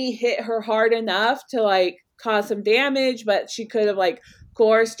Amy hit her hard enough to like cause some damage, but she could have like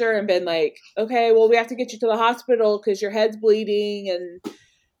coerced her and been like, okay, well, we have to get you to the hospital because your head's bleeding,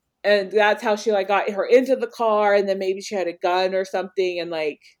 and that's how she like got her into the car, and then maybe she had a gun or something, and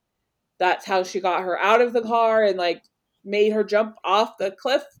like that's how she got her out of the car and like made her jump off the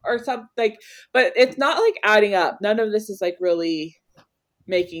cliff or something. Like, but it's not like adding up. None of this is like really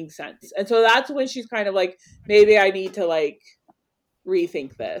making sense. And so that's when she's kind of like, maybe I need to like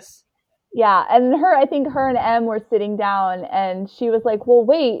rethink this. Yeah, and I think her and Em were sitting down, and she was like, well,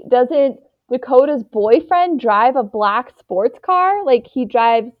 wait, doesn't Dakota's boyfriend drive a black sports car? Like he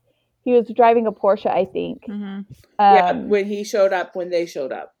was driving a Porsche, I think. Yeah, when they showed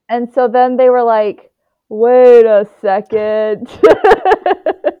up. And so then they were like, wait a second.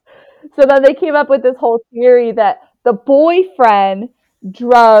 So then they came up with this whole theory that the boyfriend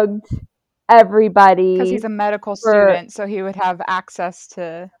drugged everybody. Because he's a medical student, so he would have access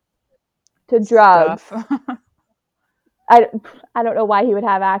to drugs. I don't know why he would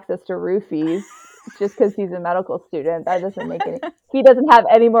have access to roofies just because he's a medical student. That doesn't make any. He doesn't have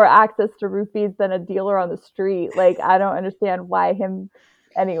any more access to roofies than a dealer on the street. Like, I don't understand why him.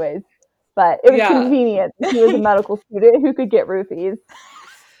 Anyways, but it was convenient. He was a medical student who could get roofies.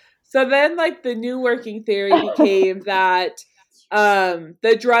 So then, like, the new working theory became that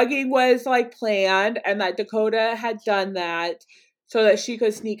the drugging was like planned, and that Dakota had done that so that she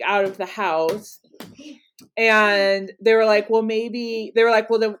could sneak out of the house. And they were like, well, maybe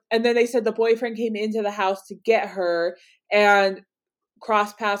and then they said the boyfriend came into the house to get her and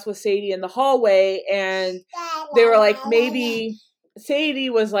crossed paths with Sadie in the hallway. And they were like, maybe Sadie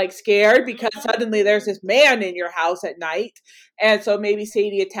was like scared because suddenly there's this man in your house at night. And so maybe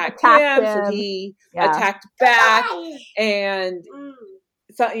Sadie attacked him. So he attacked back and,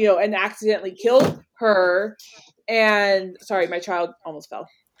 and accidentally killed her. And sorry, my child almost fell.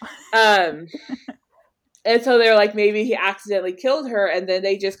 And so they're like, maybe he accidentally killed her, and then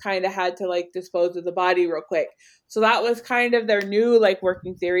they just kind of had to like dispose of the body real quick. So that was kind of their new like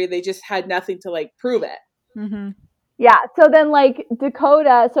working theory. They just had nothing to like prove it. Mm-hmm. Yeah. So then like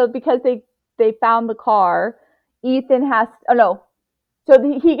Dakota, so because they found the car, Ethan has,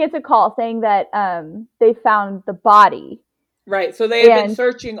 so he gets a call saying that they found the body. Right. So they have been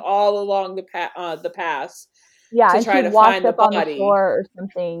searching all along the pass. Yeah, to try to find the body on the shore or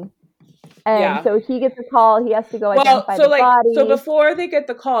something. And so he gets a call. He has to go identify the body. So before they get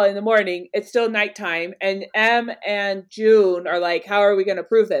the call in the morning, it's still nighttime. And Em and June are like, how are we going to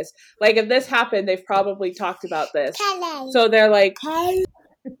prove this? Like, if this happened, they've probably talked about this. So they're like,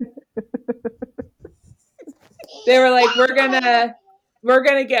 they were like, we're going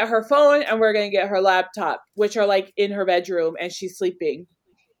to get her phone and we're going to get her laptop, which are like in her bedroom, and she's sleeping.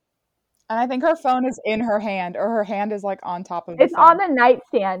 And I think her phone is in her hand, or her hand is like on top of the It's on the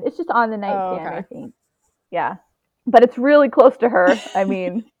nightstand. It's just on the nightstand, I think. Yeah. But it's really close to her. I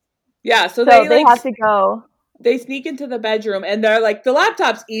mean. Yeah, so they like, have to go. They sneak into the bedroom, and they're like, the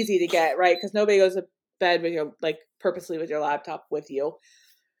laptop's easy to get, right? Because nobody goes to bed with your, like, purposely with your laptop with you.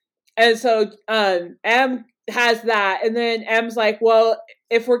 And so Em has that, and then Em's like, well,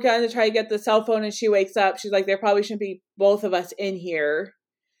 if we're going to try to get the cell phone and she wakes up, she's like, there probably shouldn't be both of us in here.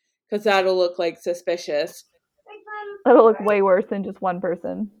 Because that'll look like suspicious. That'll look way worse than just one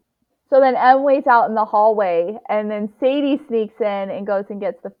person. So then Em waits out in the hallway, and then Sadie sneaks in and goes and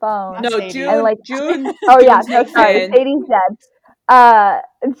gets the phone. No, June. June. Oh yeah, no, sorry, Sadie's dead.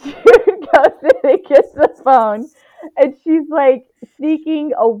 June goes in and gets the phone, and she's like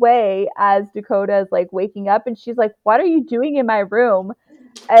sneaking away as Dakota is like waking up, and she's like, "What are you doing in my room?"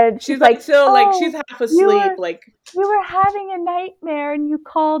 And she's like still like she's half asleep, you were having a nightmare and you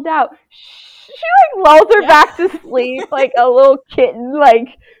called out. She like lulls her back to sleep like a little kitten, like.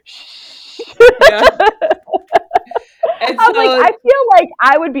 Yeah. I was like, I feel like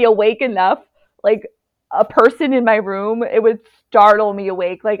I would be awake enough, like a person in my room, it would startle me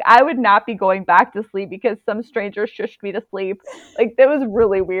awake. Like I would not be going back to sleep because some stranger shushed me to sleep. Like that was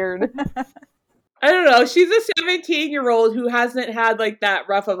really weird. I don't know. She's a 17-year-old who hasn't had like that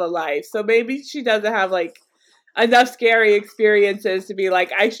rough of a life. So maybe she doesn't have like enough scary experiences to be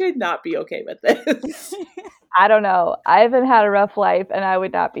like, I should not be okay with this. I don't know. I haven't had a rough life and I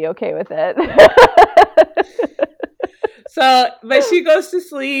would not be okay with it. So, but she goes to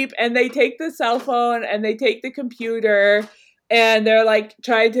sleep and they take the cell phone and they take the computer and they're like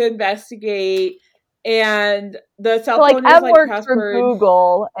trying to investigate. And the cell So like phone is Em like works for password.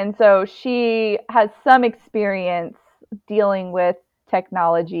 Google, and so she has some experience dealing with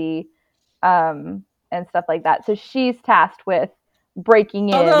technology and stuff like that. So she's tasked with breaking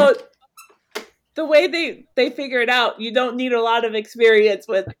in. Although the way they figure it out, you don't need a lot of experience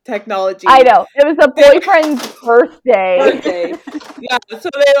with technology. I know. It was a boyfriend's birthday. Yeah, so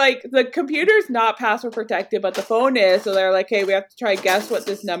they like the computer's not password protected, but the phone is. So they're like, hey, we have to try and guess what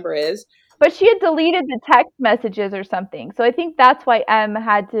this number is. But she had deleted the text messages or something. So I think that's why Em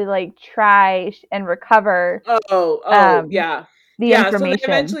had to like try and recover Yeah. the Yeah, so they information.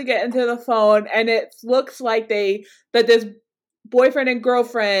 eventually get into the phone and it looks like that this boyfriend and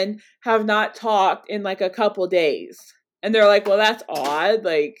girlfriend have not talked in like a couple days. And they're like, well, that's odd.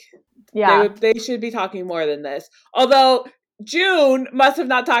 Like they should be talking more than this. Although June must have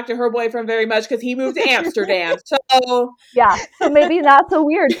not talked to her boyfriend very much because he moved to Amsterdam. So maybe not so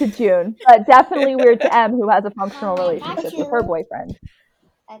weird to June, but definitely weird to Em, who has a functional relationship with her boyfriend.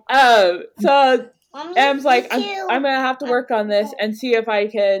 So Em's like, I'm gonna have to work on this and see if I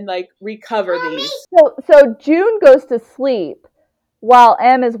can like recover these. So June goes to sleep while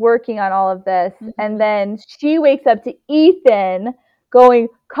Em is working on all of this, and then she wakes up to Ethan going,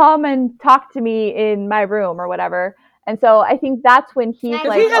 "Come and talk to me in my room" or whatever. And so I think that's when he's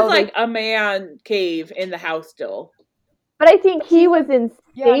like, he has like a man cave in the house still. But I think he was in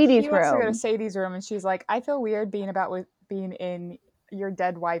Sadie's he wants to go to room. Sadie's room, and she's like, I feel weird being in your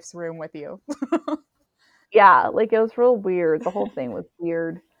dead wife's room with you. Yeah, like it was real weird. The whole thing was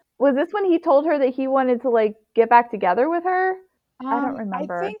weird. Was this when he told her that he wanted to like get back together with her? I don't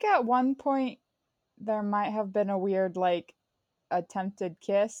remember. I think at one point there might have been a weird like attempted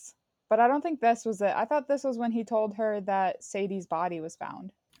kiss, but I don't think this was it. I thought this was when he told her that Sadie's body was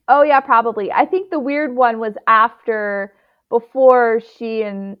found. Oh yeah, probably. I think the weird one was before she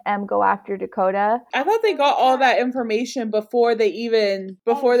and Em go after Dakota. I thought they got all that information before they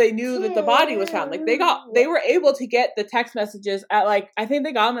knew that the body was found. Like they were able to get the text messages at like, I think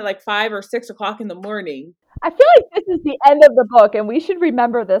they got them at like 5 or 6 o'clock in the morning. I feel like this is the end of the book, and we should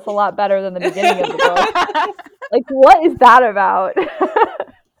remember this a lot better than the beginning of the book. Like, what is that about?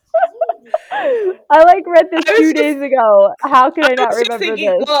 I like read this 2 days ago. How could I not remember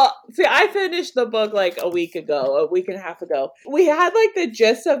this? Well, see, I finished the book like a week and a half ago. We had like the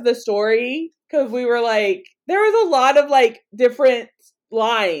gist of the story because we were like, there was a lot of like different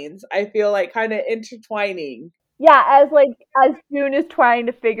lines. I feel like kind of intertwining. Yeah, as June is trying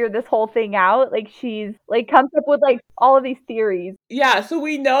to figure this whole thing out, like she's like comes up with like all of these theories. Yeah, so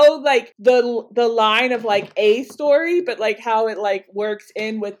we know like the line of like a story, but like how it like works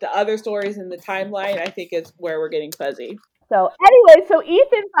in with the other stories in the timeline, I think is where we're getting fuzzy. So anyway, so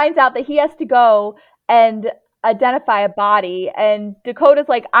Ethan finds out that he has to go and identify a body, and Dakota's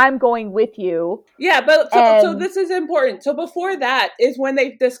like, I'm going with you. Yeah, but so this is important. So before that is when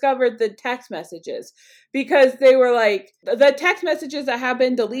they discovered the text messages, because they were like, the text messages that have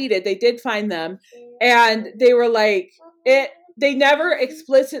been deleted, they did find them, and they were like, they never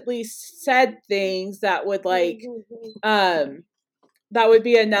explicitly said things that would like that would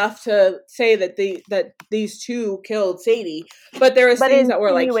be enough to say that these two killed Sadie, but there was things that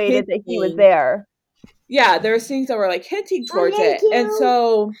were like hinting that he was there. Yeah, there was things that were like hinting towards it. And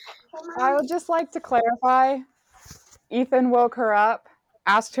so I would just like to clarify, Ethan woke her up,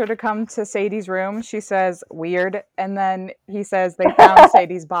 asked her to come to Sadie's room. She says, weird. And then he says they found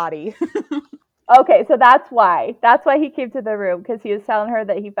Sadie's body. Okay, so that's why he came to the room, because he was telling her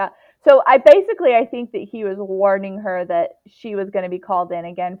that he found. So I think that he was warning her that she was going to be called in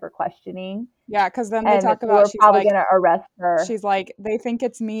again for questioning. Yeah, because then they talk about she's probably going to arrest her. She's like, they think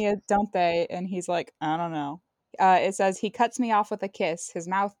it's me, don't they? And he's like, I don't know. It says he cuts me off with a kiss. His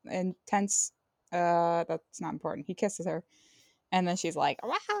mouth intense. That's not important. He kisses her, and then she's like,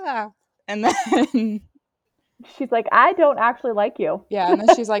 wow. And then she's like, I don't actually like you. Yeah, and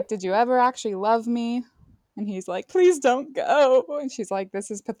then she's like, did you ever actually love me? And he's like, please don't go. And she's like, this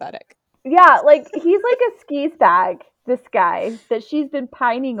is pathetic. Yeah, like he's like a skis bag, this guy that she's been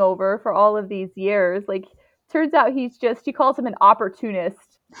pining over for all of these years. Like, turns out she calls him an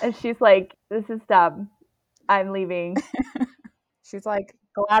opportunist. And she's like, this is dumb. I'm leaving. She's like,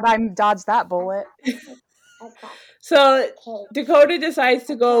 glad I dodged that bullet. So Dakota decides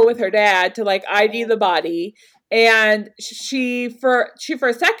to go with her dad to like ID the body. And she for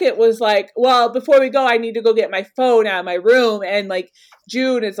a second was like, well, before we go, I need to go get my phone out of my room. And like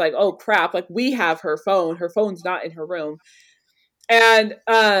June is like, oh crap, like we have her phone. Her phone's not in her room. And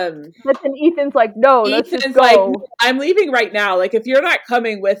but then Ethan's like, no, let's just Ethan's go. like, no, I'm leaving right now. Like if you're not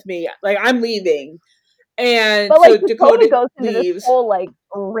coming with me, like I'm leaving. And but so like Dakota goes into leaves. this whole like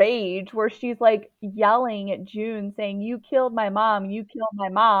rage where she's like yelling at June saying, you killed my mom, you killed my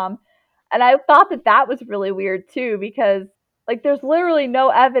mom. And I thought that was really weird too, because like there's literally no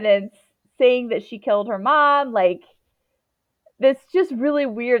evidence saying that she killed her mom. Like it's just really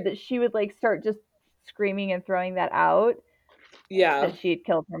weird that she would like start just screaming and throwing that out. Yeah. That she had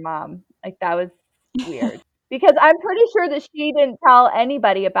killed her mom. Like that was weird. Because I'm pretty sure that she didn't tell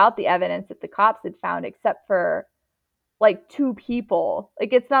anybody about the evidence that the cops had found except for like 2 people.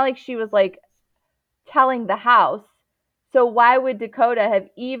 Like it's not like she was like telling the house. So why would Dakota have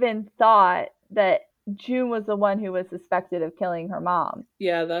even thought that June was the one who was suspected of killing her mom?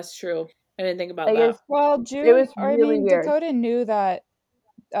 Yeah, that's true. I didn't think about Like that. Well, it June, was really weird. Dakota knew that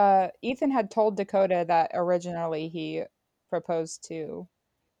Ethan had told Dakota that originally he proposed to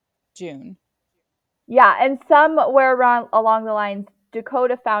June. Yeah, and somewhere around along the lines,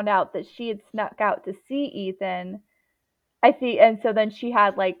 Dakota found out that she had snuck out to see Ethan. I see, and so then she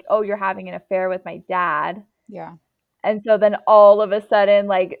had like, oh, you're having an affair with my dad. Yeah. And so then all of a sudden,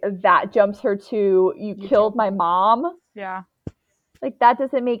 like that jumps her to you killed my mom. Yeah. Like that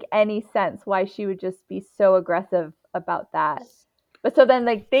doesn't make any sense why she would just be so aggressive about that. But so then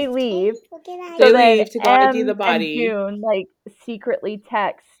like they leave. They So then leave to go ID the and body. June like secretly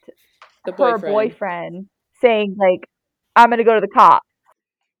text The her boyfriend saying like, I'm gonna go to the cops.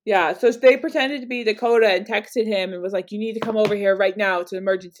 Yeah, so they pretended to be Dakota and texted him and was like, you need to come over here right now. It's an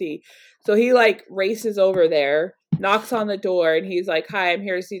emergency. So he like races over there, knocks on the door, and he's like, hi, I'm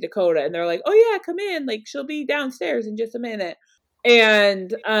here to see Dakota. And they're like, oh yeah, come in. Like she'll be downstairs in just a minute.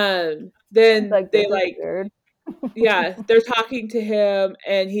 And then like, they like weird. Yeah, they're talking to him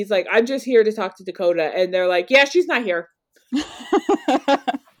and he's like, I'm just here to talk to Dakota. And they're like, yeah, she's not here.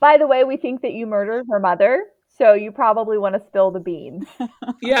 By the way, we think that you murdered her mother, so you probably want to spill the beans.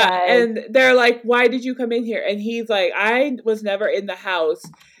 Yeah, and they're like, why did you come in here? And he's like, I was never in the house.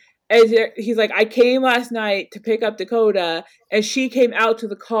 And he's like, I came last night to pick up Dakota, and she came out to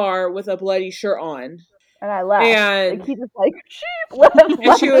the car with a bloody shirt on. And I left. And like, he just like, sheep, left.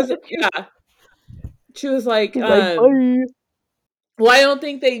 And she was, yeah. She was like, well, I don't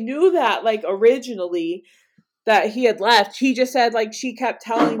think they knew that, like, originally, that he had left. He just said, like, she kept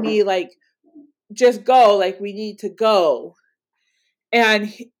telling me, like, just go, like, we need to go.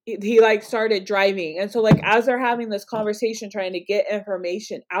 And he like started driving. And so like as they're having this conversation trying to get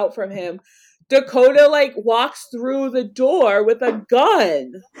information out from him, Dakota like walks through the door with a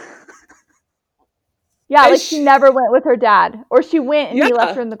gun. Yeah, and like she never went with her dad. Or she went and he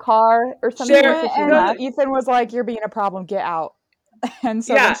left her in the car or something. And Ethan was like, you're being a problem, get out. And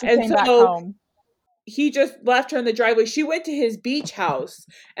so then she came back home. He just left her in the driveway. She went to his beach house.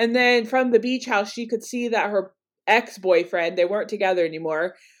 And then from the beach house, she could see that her ex-boyfriend, they weren't together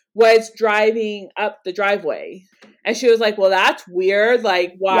anymore, was driving up the driveway. And she was like, well, that's weird.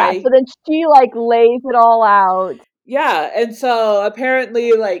 Like, why? Yeah, so then she like lays it all out. Yeah. And so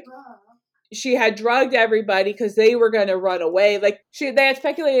apparently, like, she had drugged everybody because they were going to run away. Like they had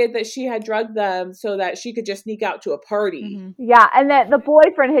speculated that she had drugged them so that she could just sneak out to a party. Mm-hmm. Yeah, and that the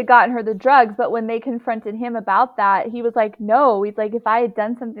boyfriend had gotten her the drugs, but when they confronted him about that, he was like, no. He's like, if I had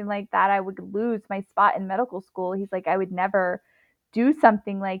done something like that, I would lose my spot in medical school. He's like, I would never do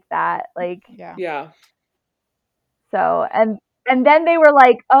something like that. Like, yeah. So, and then they were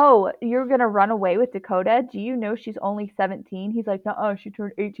like, oh, you're going to run away with Dakota? Do you know she's only 17? He's like, no, she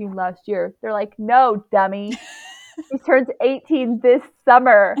turned 18 last year. They're like, no, dummy. She turns 18 this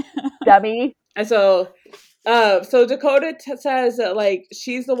summer, dummy. And so Dakota says that like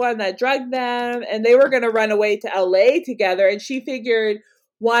she's the one that drugged them and they were going to run away to LA together. And she figured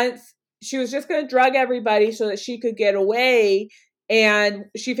once she was just going to drug everybody so that she could get away. And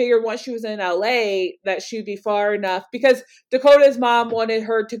she figured once she was in LA that she'd be far enough because Dakota's mom wanted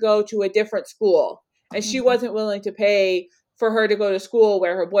her to go to a different school and she wasn't willing to pay for her to go to school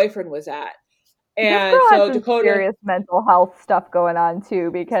where her boyfriend was at. And this girl so has some Dakota serious mental health stuff going on too,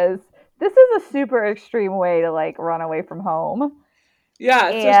 because this is a super extreme way to like run away from home. Yeah,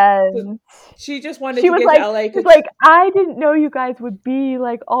 and so she just wanted to get like, to LA. She's like, I didn't know you guys would be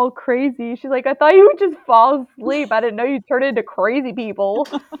like all crazy. She's like, I thought you would just fall asleep. I didn't know you'd turn into crazy people.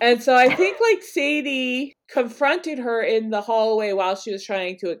 And so I think like Sadie confronted her in the hallway while she was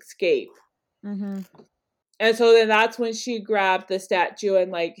trying to escape. Mm-hmm. And so then that's when she grabbed the statue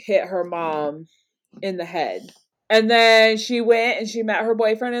and like hit her mom in the head. And then she went and she met her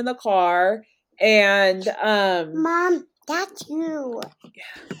boyfriend in the car. And Mom, that's you.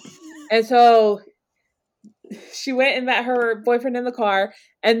 and so she went and met her boyfriend in the car.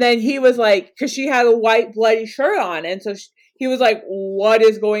 And then he was like, because she had a white bloody shirt on. And so he was like, what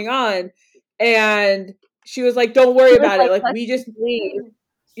is going on? And she was like, don't worry about it. Like, we just leave.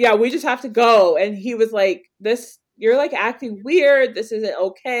 Yeah, we just have to go. And he was like, you're like acting weird. This isn't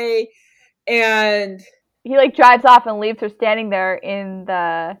okay. And he like drives off and leaves her standing there in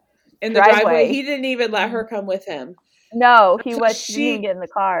the driveway. He didn't even let her come with him. No, she didn't even get in the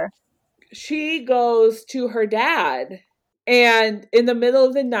car. She goes to her dad. And in the middle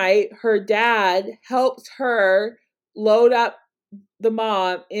of the night, her dad helps her load up the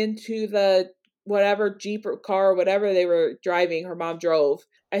mom into the whatever Jeep or car or whatever they were driving, her mom drove.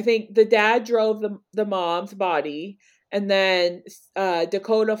 I think the dad drove the mom's body, and then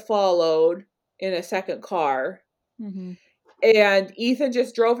Dakota followed in a second car. Mm-hmm. And Ethan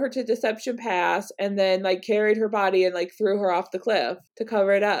just drove her to Deception Pass and then like carried her body and like threw her off the cliff to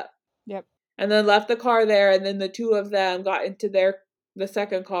cover it up. Yep. And then left the car there, and then the two of them got into the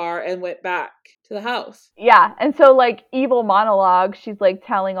second car and went back to the house. Yeah, and so like evil monologue, she's like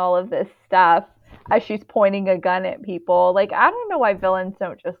telling all of this stuff as she's pointing a gun at people. Like, I don't know why villains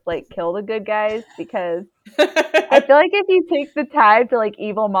don't just like kill the good guys, because I feel like if you take the time to like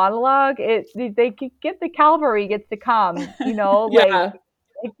evil monologue, they get the cavalry gets to come, you know, Yeah. like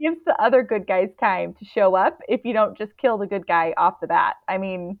it gives the other good guys time to show up if you don't just kill the good guy off the bat. I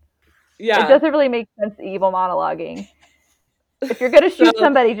mean, Yeah. it doesn't really make sense, evil monologuing. If you're gonna shoot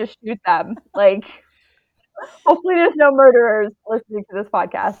somebody, just shoot them. Like, hopefully there's no murderers listening to this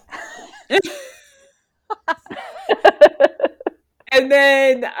podcast. And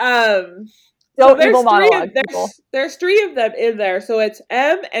then Don't evil monologue, people. There's three of them in there. So it's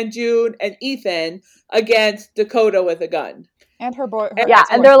Em and June and Ethan against Dakota with a gun. And her boy. Yeah,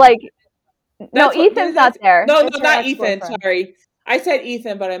 and they're like, no, Ethan's not there. No, not Ethan. Sorry. I said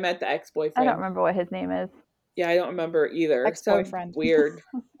Ethan, but I meant the ex-boyfriend. I don't remember what his name is. Yeah, I don't remember either. Ex-boyfriend. Some weird,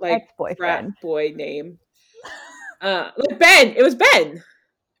 like, ex-boyfriend. frat boy name. Like Ben. It was Ben,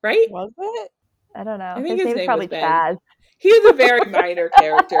 right? Was it? I don't know. I think his name's probably was Ben. Chaz. He is a very minor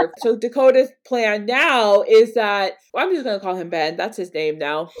character. So Dakota's plan now is that, well, I'm just going to call him Ben. That's his name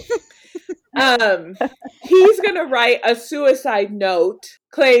now. He's going to write a suicide note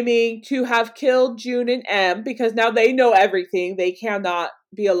claiming to have killed June and Em because now they know everything. They cannot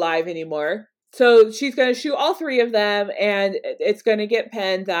be alive anymore. So she's going to shoot all three of them, and it's going to get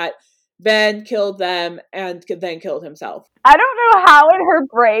penned that Ben killed them and then killed himself. I don't know how in her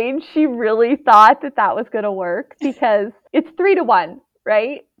brain she really thought that was going to work, because it's 3-1,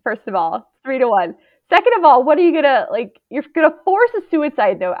 right? First of all, 3-1. Second of all, what are you going to, like, you're going to force a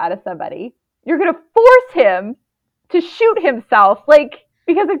suicide note out of somebody. You're going to force him to shoot himself, like,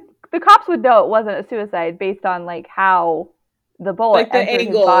 because the cops would know it wasn't a suicide based on, like, how the bullet entered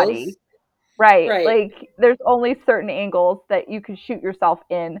his body. Right. Like, there's only certain angles that you can shoot yourself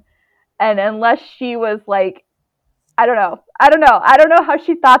in. And unless she was like, I don't know how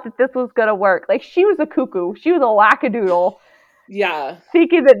she thought that this was going to work. Like, she was a cuckoo. She was a wackadoodle. Yeah.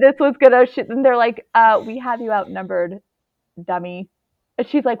 Thinking that this was going to, and they're like, we have you outnumbered, dummy. And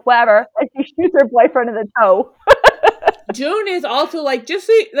she's like, whatever. And she shoots her boyfriend in the toe. June is also like, just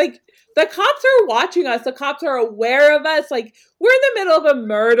like, the cops are watching us. The cops are aware of us. Like, we're in the middle of a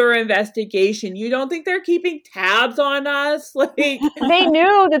murder investigation. You don't think they're keeping tabs on us? Like, they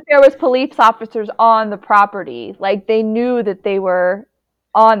knew that there was police officers on the property. Like, they knew that they were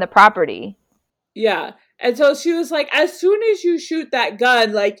on the property. Yeah. And so she was like, as soon as you shoot that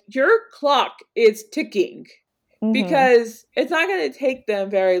gun, like, your clock is ticking. Mm-hmm. Because it's not going to take them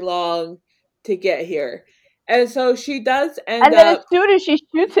very long to get here. And so she does end up... And then as soon as she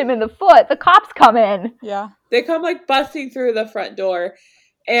shoots him in the foot, the cops come in. Yeah. They come, like, busting through the front door.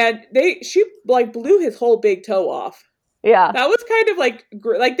 And she, like, blew his whole big toe off. Yeah. That was kind of, like, they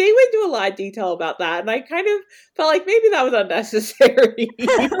went into a lot of detail about that. And I kind of felt like maybe that was unnecessary.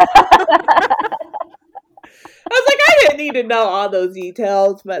 I was like, I didn't need to know all those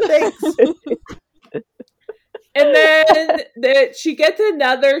details, but thanks. And then she gets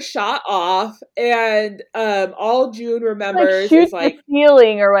another shot off, and all June remembers shoots is like the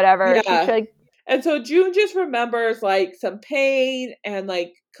ceiling or whatever. Yeah. And so June just remembers like some pain and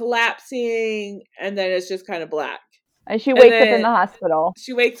like collapsing, and then it's just kind of black. And she wakes up in the hospital.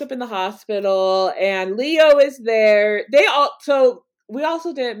 She wakes up in the hospital, and Leo is there. So we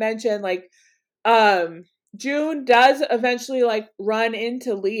also didn't mention like June does eventually like run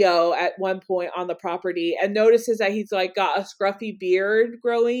into Leo at one point on the property and notices that he's like got a scruffy beard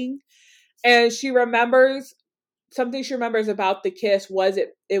growing, and she remembers something she remembers about the kiss was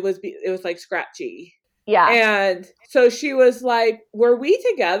it was like scratchy. Yeah. And so she was like, "Were we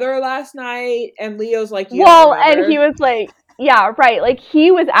together last night?" And Leo's like, "You Well, don't remember." and he was like, yeah, right. Like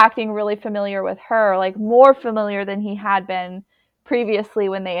he was acting really familiar with her, like more familiar than he had been previously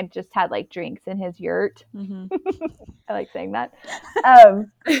when they had just had like drinks in his yurt. Mm-hmm. I like saying that.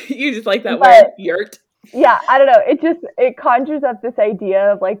 You just like that But word, yurt. yeah, I don't know. It conjures up this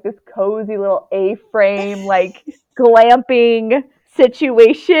idea of like this cozy little A-frame, like glamping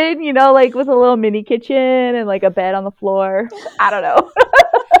situation, you know, like with a little mini kitchen and like a bed on the floor. I don't know.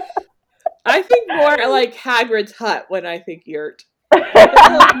 I think more like Hagrid's hut when I think yurt. Like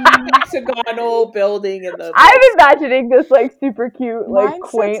a little hexagonal building in the. I'm imagining this like super cute, like Mine sits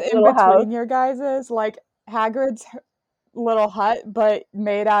quaint in little house. between your guys's, like Hagrid's little hut, but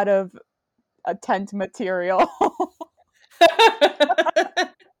made out of a tent material.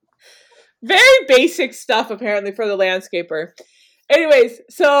 Very basic stuff apparently for the landscaper. Anyways,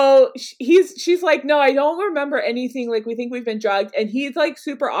 so she's like, "No, I don't remember anything. Like, we think we've been drugged." And he's like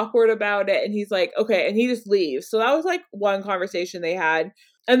super awkward about it. And he's like, "Okay." And he just leaves. So that was like one conversation they had.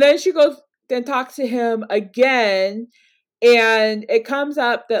 And then she goes and talks to him again. And it comes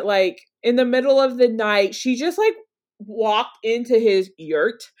up that like in the middle of the night, she just like walked into his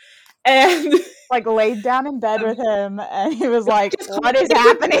yurt and like laid down in bed with him, and he was like, "What is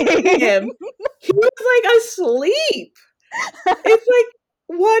happening?" Him. He was like asleep. It's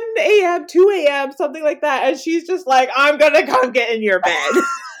like 1 a.m., 2 a.m., something like that. And she's just like, "I'm going to come get in your bed."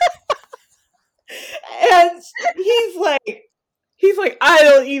 And he's like, "I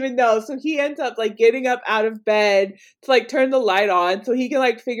don't even know." So he ends up like getting up out of bed to like turn the light on so he can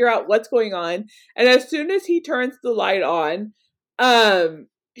like figure out what's going on. And as soon as he turns the light on,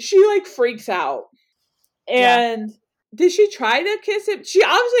 she like freaks out. And did she try to kiss him? She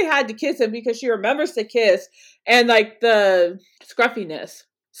obviously had to kiss him because she remembers the kiss and like the scruffiness.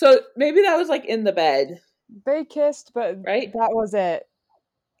 So maybe that was like in the bed. They kissed, but right? that was it.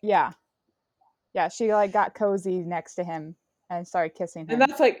 Yeah. Yeah, she like got cozy next to him and started kissing him. And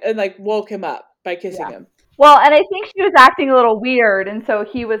that's like, and like woke him up by kissing him. Well, and I think she was acting a little weird, and so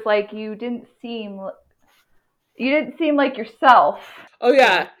he was like, you didn't seem like yourself." Oh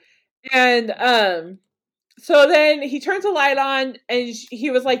yeah. And so then he turns the light on and he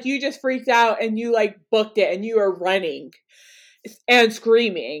was like, "You just freaked out and you like booked it and you were running and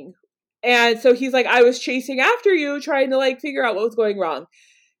screaming." And so he's like, "I was chasing after you trying to like figure out what was going wrong."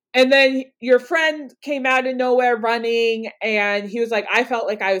 And then your friend came out of nowhere running and he was like, "I felt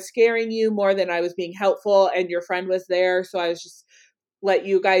like I was scaring you more than I was being helpful, and your friend was there, so I was just let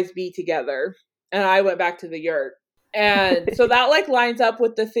you guys be together." And I went back to the yurt. And so that like lines up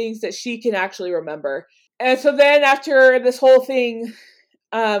with the things that she can actually remember. And so then after this whole thing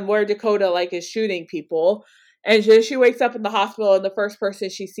where Dakota like is shooting people, and she wakes up in the hospital and the first person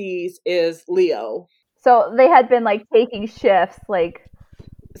she sees is Leo. So they had been like taking shifts, like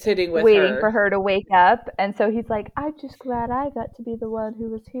sitting with waiting her. for her to wake up. And so he's like, "I'm just glad I got to be the one who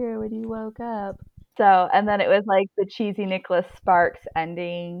was here when you woke up." So, and then it was like the cheesy Nicholas Sparks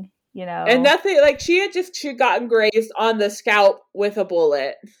ending, you know. And nothing, like she had gotten grazed on the scalp with a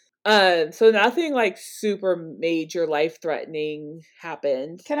bullet. So nothing like super major life threatening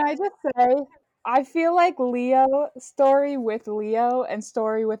happened. Can I just say, I feel like Leo story with Leo and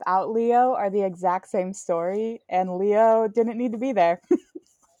story without Leo are the exact same story, and Leo didn't need to be there.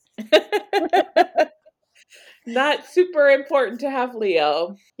 Not super important to have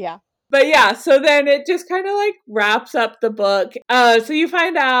Leo. Yeah. But yeah, so then it just kind of like wraps up the book. So you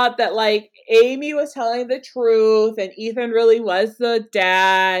find out that like Amy was telling the truth and Ethan really was the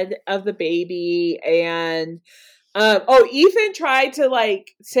dad of the baby. And Ethan tried to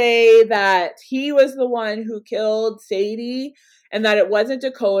like say that he was the one who killed Sadie and that it wasn't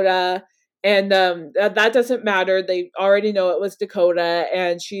Dakota. And that doesn't matter. They already know it was Dakota,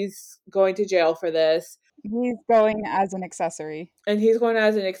 and she's going to jail for this. He's going as an accessory. And he's going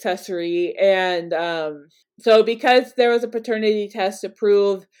as an accessory. And so because there was a paternity test to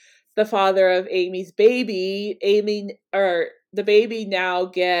prove the father of Amy's baby, the baby now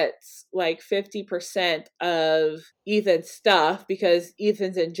gets like 50% of Ethan's stuff because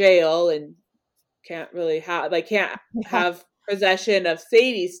Ethan's in jail and can't really have possession of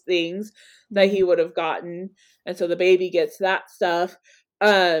Sadie's things that he would have gotten. And so the baby gets that stuff.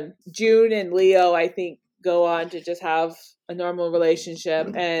 June and Leo, I think, go on to just have a normal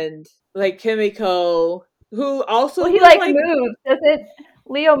relationship. And like Kimiko, who also he like moves, doesn't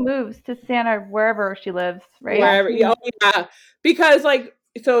Leo moves to Santa wherever she lives, right? Wherever. Yeah. Oh, yeah. Because, like,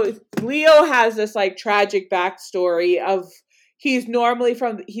 so Leo has this, like, tragic backstory of he's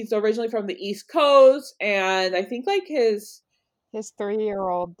originally from the East Coast, and I think, like, his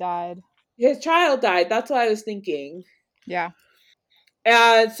 3-year-old died. child died. That's what I was thinking. Yeah.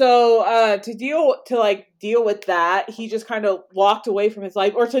 And so to deal with that, he just kind of walked away from his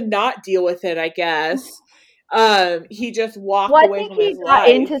life, or to not deal with it, I guess. He just walked Well, I away think from he his got life.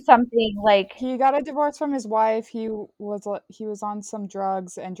 into something like He got a divorce from his wife. He was on some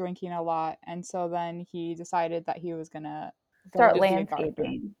drugs and drinking a lot, and so then he decided that he was gonna start go be a gardener.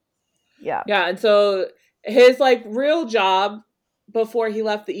 landscaping. Yeah. Yeah, and so his like real job before he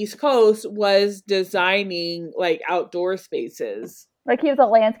left the East Coast was designing like outdoor spaces. Like he was a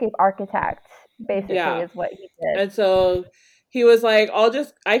landscape architect, basically, Yeah. is what he did. And so he was like,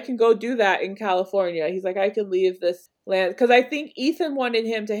 I can go do that in California. He's like, I can leave this land. Because I think Ethan wanted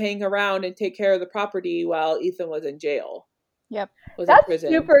him to hang around and take care of the property while Ethan was in jail, Yep. was in That's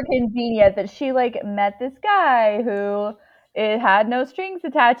prison. super convenient that she like met this guy who it had no strings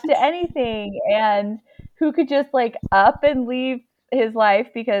attached to anything and who could just like up and leave his life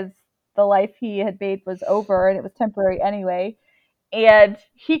because the life he had made was over and it was temporary anyway. And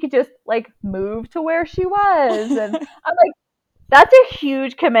he could just like move to where she was. And I'm like, that's a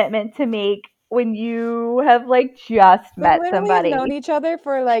huge commitment to make when you have like just They met literally have known somebody. each other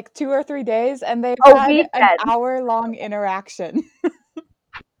for like 2 or 3 days, and they've A had an weekend. hour-long interaction.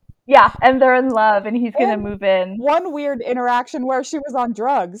 Yeah, and they're in love and he's gonna And move in. one weird interaction where she was on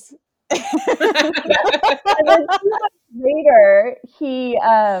drugs. Yeah. And then 2 months later, he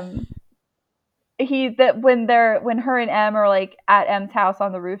that when her and M are like at M's house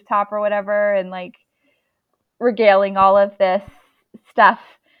on the rooftop or whatever and like regaling all of this stuff,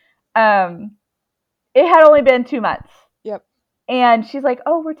 um, it had only been 2 months. Yep. And she's like,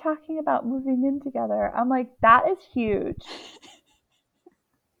 "Oh, we're talking about moving in together." I'm like, "That is huge.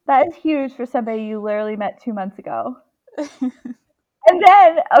 That is huge for somebody you literally met 2 months ago." And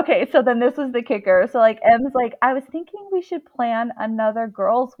then, okay, so then this was the kicker. So like M's like, "I was thinking we should plan another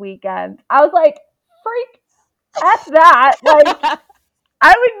girls' weekend." I was like, "Freak at that!" Like,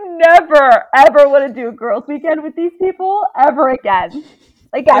 I would never ever want to do a girls' weekend with these people ever again.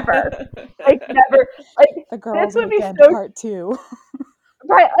 Like ever. Like never. Like The this girls' would be weekend so part 2.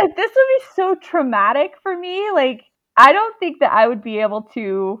 right. Like this would be so traumatic for me. Like I don't think that I would be able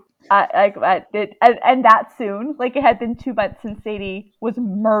to. And that soon, like it had been 2 months since Sadie was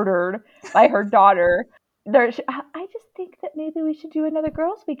murdered by her daughter. I just think that maybe we should do another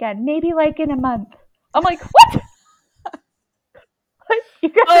girls' weekend, maybe like in a month. I'm like, what? Like, you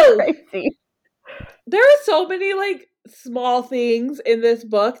guys are Oh, crazy. there are so many like small things in this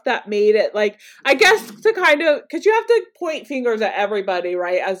book that made it like, I guess, to kind of, because you have to point fingers at everybody,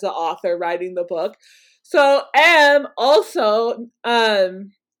 right, as the author writing the book. So M also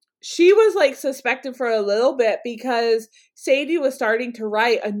she was like suspected for a little bit because Sadie was starting to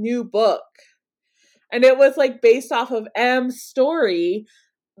write a new book, and it was like based off of M's story,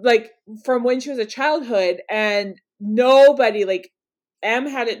 like from when she was a childhood, and nobody, like, M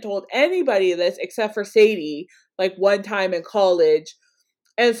hadn't told anybody this except for Sadie, like one time in college.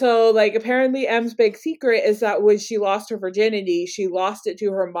 And so, like, apparently M's big secret is that when she lost her virginity, she lost it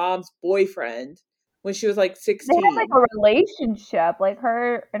to her mom's boyfriend when she was like They had like 16. a relationship. Like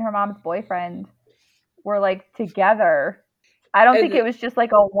her and her mom's boyfriend were like together. I don't think And it was just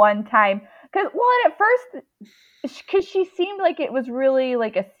like a one time. Cause well, and at first, because she seemed like it was really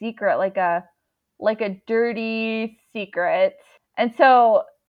like a secret, like a dirty secret. And so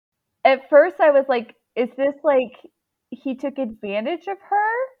at first I was like, is this like he took advantage of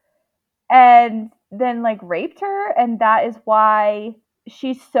her and then like raped her and that is why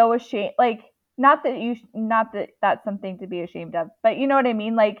she's so ashamed, like not that that's something to be ashamed of, but you know what I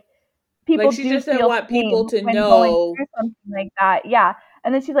mean, like like, people she do just didn't feel want shame people to when going know. through something like that. Yeah.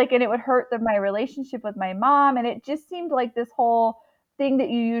 And then she's like, and it would hurt my relationship with my mom. And it just seemed like this whole thing that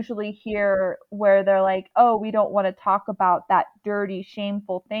you usually hear where they're like, oh, we don't want to talk about that dirty,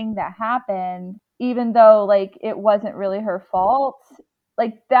 shameful thing that happened, even though like it wasn't really her fault.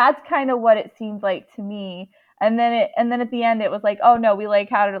 Like that's kind of what it seemed like to me. And then at the end it was like, oh no, we like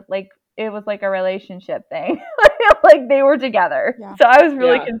had it like it was like a relationship thing. Like they were together. Yeah. So I was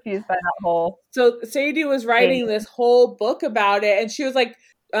really Yeah. confused by that whole So Sadie was thing. writing this whole book about it, and she was like,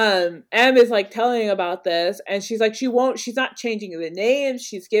 M is like telling about this, and she's like, she's not changing the names,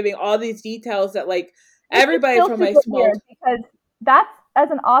 she's giving all these details that like Which is everybody still from my super small. weird because that's as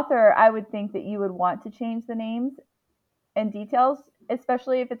an author, I would think that you would want to change the names and details,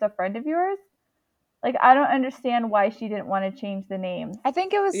 especially if it's a friend of yours. Like, I don't understand why she didn't want to change the names. I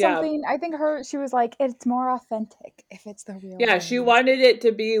think it was Yeah. something. I think she was like, it's more authentic if it's the real. Yeah, name. she wanted it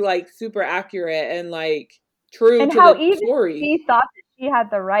to be like super accurate and like true And to how the even story. she thought that she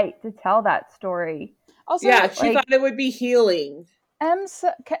had the right to tell that story. Also, Yeah, she like, thought it would be healing. Em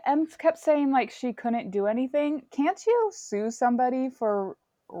kept saying like she couldn't do anything. Can't you sue somebody for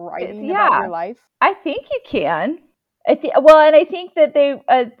writing about your life? I think you can. Well, and I think that they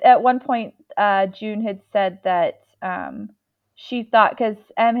at one point June had said that she thought, because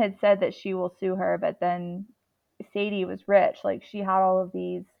Em had said that she will sue her, but then Sadie was rich, like she had all of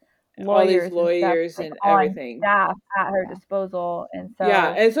these All these lawyers and stuff lawyers like and on everything. staff at her Yeah. disposal, and so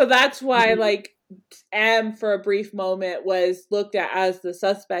Yeah, and so that's why like M for a brief moment was looked at as the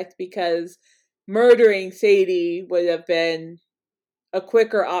suspect, because murdering Sadie would have been a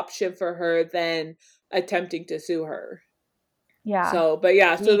quicker option for her than attempting to sue her. yeah. So, but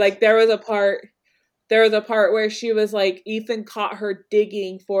yeah, so like there was a part where she was like, Ethan caught her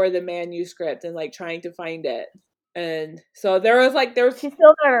digging for the manuscript and like trying to find it. And so She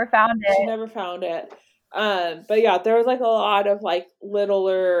still never found it. She never found it. But yeah, there was like a lot of like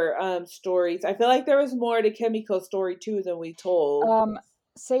littler stories. I feel like there was more to Kimiko's story too than we told.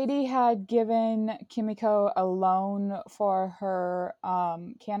 Sadie had given Kimiko a loan for her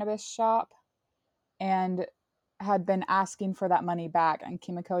cannabis shop and had been asking for that money back, and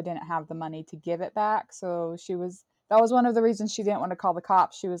Kimiko didn't have the money to give it back. So that was one of the reasons she didn't want to call the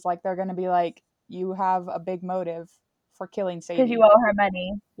cops. She was like, they're going to be like, you have a big motive for killing Sadie. Because you owe her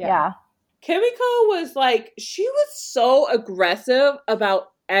money. Yeah. Kimiko was like, she was so aggressive about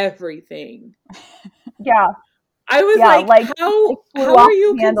everything. Yeah. I was like, how are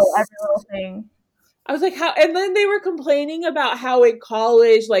you handle every little thing? I was like, how? And then they were complaining about how in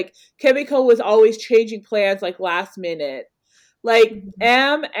college, like Kimiko was always changing plans, like last minute. Like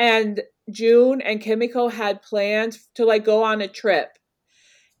Em and June and Kimiko had plans to like go on a trip,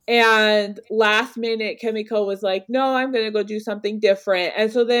 and last minute Kimiko was like, "No, I'm gonna go do something different."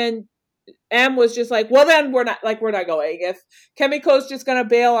 And so then Em was just like, "Well, then we're not going. If Kimiko's just gonna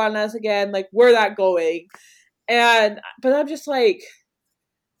bail on us again, like we're not going." But I'm just like,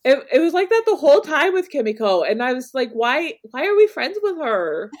 it was like that the whole time with Kimiko, and I was like, why are we friends with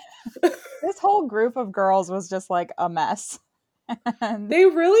her? This whole group of girls was just like a mess. They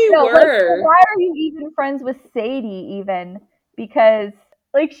really were. Like, why are you even friends with Sadie even? Because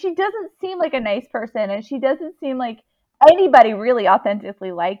like she doesn't seem like a nice person, and she doesn't seem like anybody really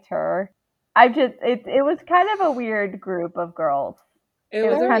authentically liked her. It was kind of a weird group of girls. It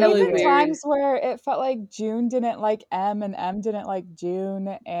was there kind were of even weird. times where it felt like June didn't like Em and Em didn't like June,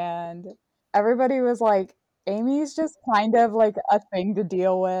 and everybody was like, Amy's just kind of like a thing to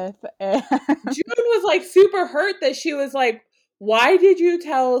deal with. And June was like super hurt that she was like, why did you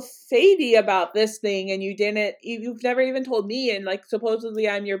tell Sadie about this thing and you've never even told me, and like supposedly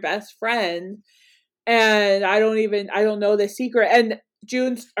I'm your best friend and I don't know the secret. And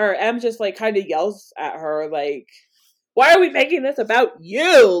Em just like kind of yells at her like, why are we making this about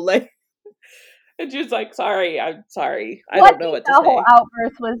you? Like, and she's like, I'm sorry. I don't know what to say. The whole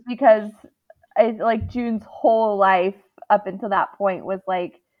outburst was because like June's whole life up until that point was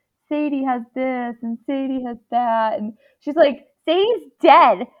like, Sadie has this and Sadie has that, and she's like, Sadie's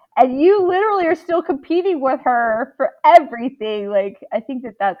dead and you literally are still competing with her for everything. Like, I think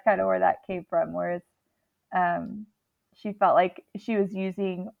that's kind of where that came from, whereas she felt like she was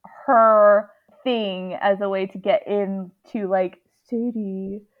using her thing as a way to get into like,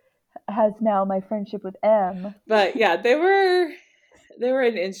 Sadie has now my friendship with M. But yeah, they were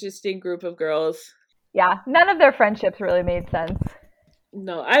an interesting group of girls. Yeah, none of their friendships really made sense.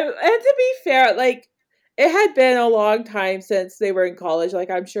 No, and to be fair, like it had been a long time since they were in college. Like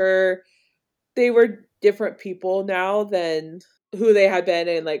I'm sure they were different people now than who they had been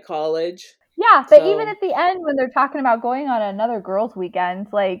in like college. Yeah, but even at the end when they're talking about going on another girls' weekend,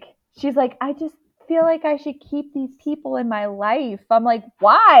 like she's like, I just feel like I should keep these people in my life. I'm like,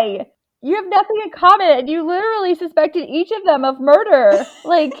 why? You have nothing in common, and you literally suspected each of them of murder.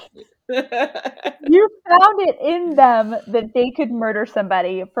 Like, you found it in them that they could murder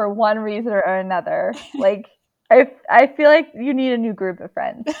somebody for one reason or another. Like, I feel like you need a new group of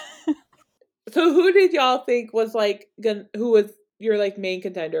friends. So who did y'all think was like who was your like main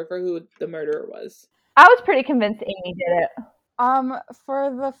contender for who the murderer was? I was pretty convinced Amy did it. For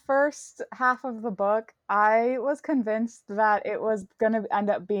the first half of the book, I was convinced that it was gonna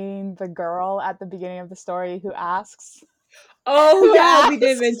end up being the girl at the beginning of the story who asks. Oh yeah, we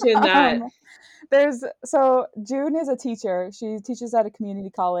did mention that. So June is a teacher. She teaches at a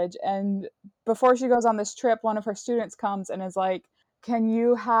community college, and before she goes on this trip, one of her students comes and is like,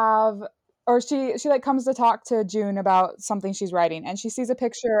 or she like comes to talk to June about something she's writing, and she sees a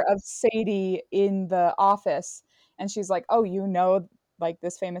picture of Sadie in the office, and she's like, "Oh, you know, like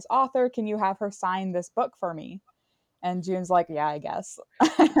this famous author, can you have her sign this book for me?" And June's like, "Yeah, I guess."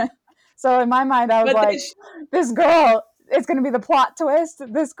 So in my mind, I was But like, this girl, it's going to be the plot twist.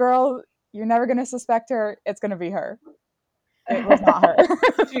 This girl, you're never going to suspect her. It's going to be her. It was not her.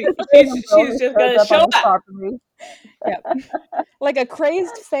 she's just shows gonna up show on his up. property. Yep. Like a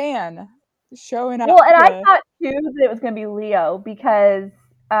crazed fan showing up. Well, and I thought too that it was going to be Leo because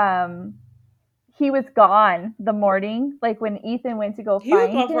he was gone the morning, like when Ethan went to go He was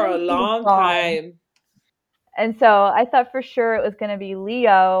find gone for a him, he was long gone. time. And so I thought for sure it was going to be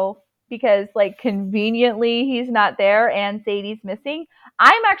Leo because, like, conveniently he's not there and Sadie's missing.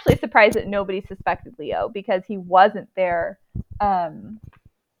 I'm actually surprised that nobody suspected Leo because he wasn't there. In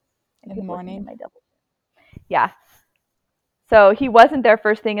the morning. Yeah. So he wasn't there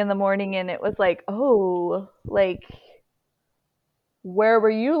first thing in the morning, and it was like, oh, like, where were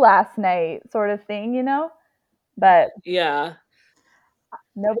you last night, sort of thing, you know? But yeah,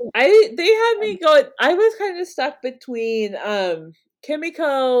 nobody. they had me going. I was kind of stuck between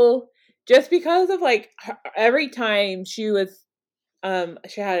Kimiko, just because of like every time she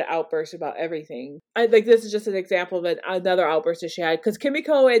had an outburst about everything. I like this is just an example of another outburst that she had because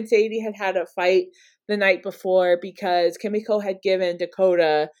Kimiko and Sadie had a fight the night before because Kimiko had given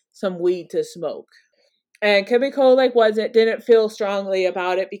Dakota some weed to smoke. And Kimiko didn't feel strongly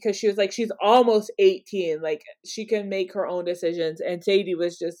about it because she was like, she's almost 18, like she can make her own decisions. And Sadie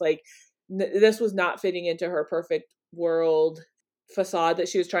was just like, this was not fitting into her perfect world facade that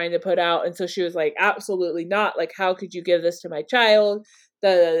she was trying to put out. And so she was like, absolutely not. Like, how could you give this to my child?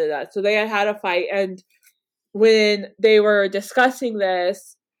 Da, da, da, da. So they had a fight. And when they were discussing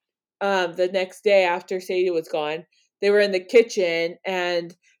this, the next day after Sadie was gone, they were in the kitchen,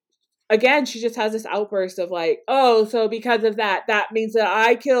 and again, she just has this outburst of like, oh, so because of that, that means that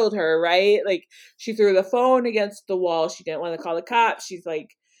I killed her, right? Like, she threw the phone against the wall. She didn't want to call the cops. She's like,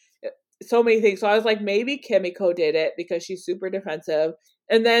 so many things. So I was like, maybe Kimiko did it because she's super defensive.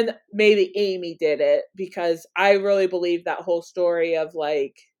 And then maybe Amy did it because I really believe that whole story of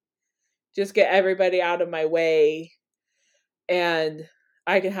like, just get everybody out of my way and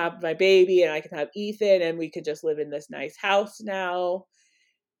I can have my baby and I can have Ethan and we could just live in this nice house now.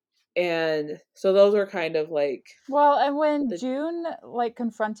 And so those were kind of like, well, and when June like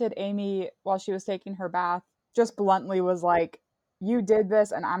confronted Amy while she was taking her bath, just bluntly was like, you did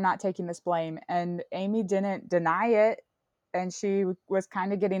this and I'm not taking this blame. And Amy didn't deny it, and she was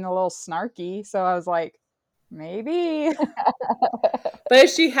kind of getting a little snarky. So I was like, maybe. But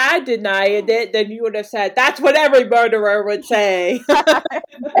if she had denied it, then you would have said, that's what every murderer would say.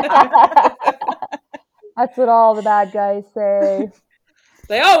 That's what all the bad guys say.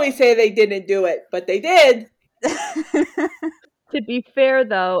 They always say they didn't do it, but they did. To be fair,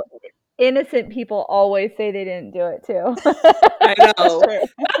 though, innocent people always say they didn't do it, too. I know. That's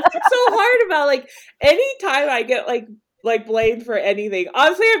what's so hard about, like, anytime I get, like blamed for anything.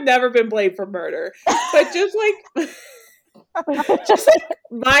 Honestly, I've never been blamed for murder. But just, like... just like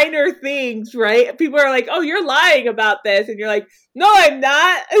minor things, right? People are like, oh, you're lying about this. And you're like, no, I'm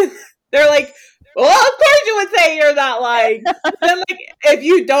not. They're like, well, of course you would say you're not lying. But then, like, if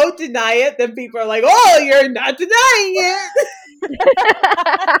you don't deny it, then people are like, oh, you're not denying it.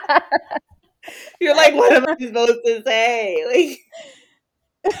 You're like, what am I supposed to say?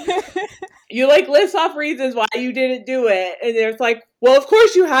 Like, you like list off reasons why you didn't do it. And it's like, well, of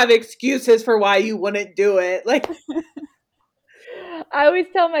course you have excuses for why you wouldn't do it. Like, I always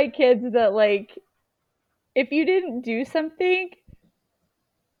tell my kids that, like, if you didn't do something,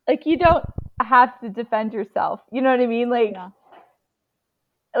 like, you don't have to defend yourself. You know what I mean? Like, yeah.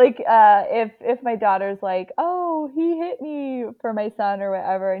 Like, if my daughter's like, oh, he hit me for my son or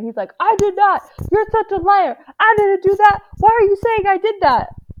whatever, and he's like, I did not. You're such a liar. I didn't do that. Why are you saying I did that?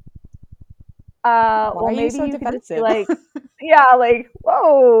 Why well, are maybe you so you could just be defensive? like, yeah, like,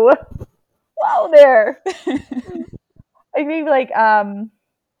 whoa there. Like, maybe like,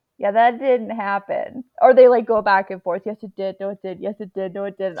 yeah, that didn't happen. Or they like go back and forth. Yes, it did. No, it did. Yes, it did. No,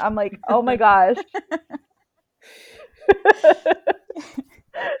 it didn't. I'm like, oh my gosh.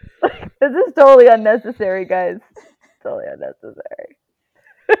 This is totally unnecessary, guys. Totally unnecessary.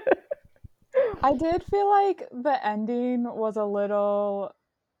 I did feel like the ending was a little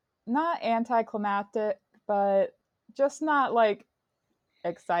not anticlimactic, but just not like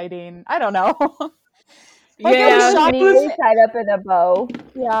exciting. I don't know. Like It it was was neatly shocking. tied up in a bow.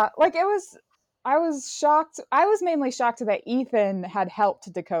 Yeah, like it was. I was shocked. I was mainly shocked that Ethan had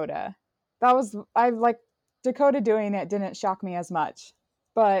helped Dakota. That was I like Dakota doing it didn't shock me as much,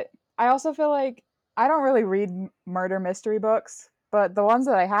 but I also feel like I don't really read murder mystery books, but the ones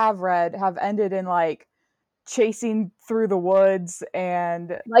that I have read have ended in like chasing through the woods and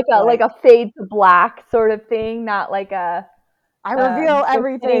Like like a fade to black sort of thing, not like a I reveal they're sitting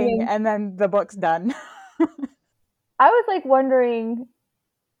everything in. and then the book's done. I was like wondering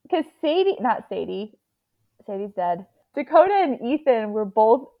because not Sadie, Sadie's dead. Dakota and Ethan were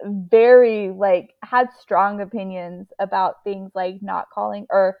both very like had strong opinions about things like not calling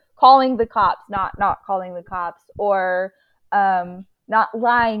or calling the cops, not calling the cops, or not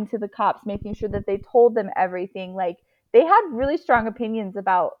lying to the cops, making sure that they told them everything. Like they had really strong opinions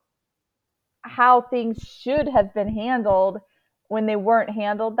about how things should have been handled when they weren't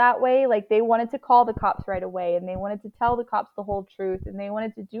handled that way. Like they wanted to call the cops right away and they wanted to tell the cops the whole truth and they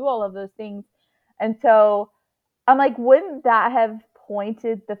wanted to do all of those things. And so I'm like, wouldn't that have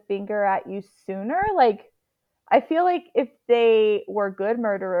pointed the finger at you sooner? Like, I feel like if they were good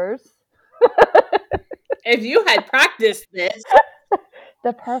murderers, If you had practiced this,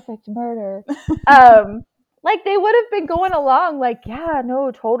 the perfect murder, um, like they would have been going along, like, yeah,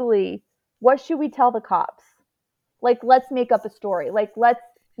 no, totally. What should we tell the cops? Like, let's make up a story. Like, let's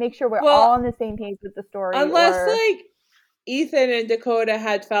make sure we're all well, on the same page with the story. unless Or like Ethan and Dakota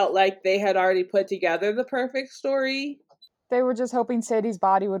had felt like they had already put together the perfect story. They were just hoping Sadie's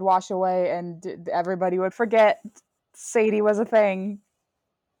body would wash away and everybody would forget Sadie was a thing.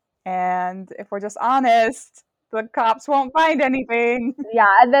 And if we're just honest, the cops won't find anything. yeah,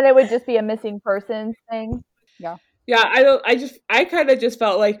 and then it would just be a missing persons thing. Yeah. Yeah, I kind of just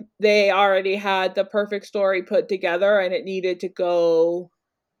felt like they already had the perfect story put together and it needed to go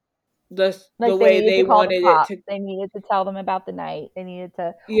the Like they way needed they to call the wanted it cops. to. They needed to tell them about the night. They needed to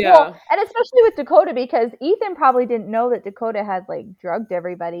well, Yeah. and especially with Dakota because Ethan probably didn't know that Dakota had like drugged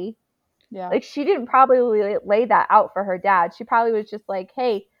everybody. Yeah. Like she didn't probably lay that out for her dad. She probably was just like,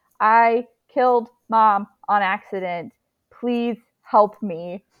 "Hey, I killed mom on accident. Please help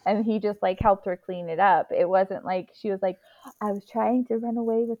me." And he just like helped her clean it up. It wasn't like she was like, "I was trying to run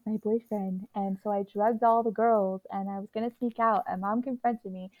away with my boyfriend, and so I drugged all the girls, and I was gonna sneak out, and mom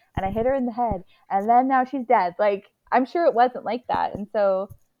confronted me, and I hit her in the head, and then now she's dead." Like I'm sure it wasn't like that. And so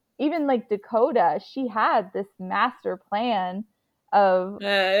even like Dakota, she had this master plan of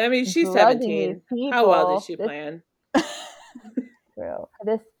I mean, she's drugging these 17. How well did people. she This plan? true.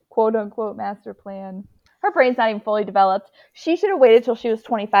 This quote unquote master plan. Her brain's not even fully developed. She should have waited till she was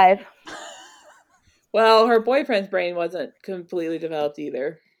 25. Well, her boyfriend's brain wasn't completely developed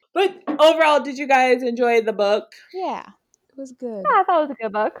either. But overall, did you guys enjoy the book? Yeah. It was good. Yeah, I thought it was a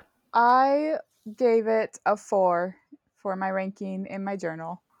good book. I gave it a 4 for my ranking in my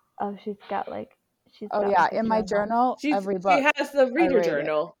journal. Oh, she's Oh got yeah, like a in my journal. journal, every She book has the I reader rate it.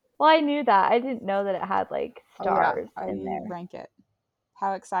 journal. Well, I knew that. I didn't know that it had like Oh yeah, stars in I there. rank it.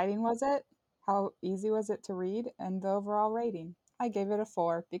 How exciting was it? How easy was it to read? And the overall rating. I gave it a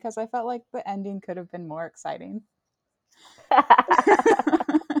 4 because I felt like the ending could have been more exciting.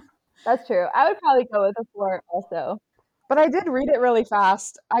 That's true. I would probably go with a 4 also. But I did read it really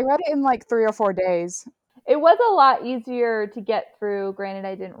fast. I read it in like 3 or 4 days. It was a lot easier to get through. Granted,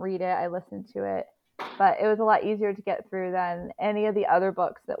 I didn't read it, I listened to it, but it was a lot easier to get through than any of the other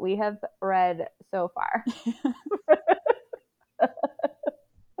books that we have read so far.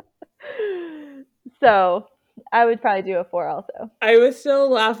 So I would probably do a 4 also. I was still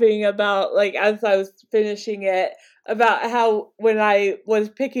laughing about, like, as I was finishing it, about how when I was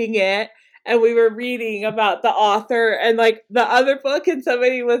picking it and we were reading about the author and, like, the other book, and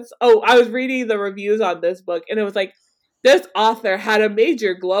somebody was, I was reading the reviews on this book, and it was like, this author had a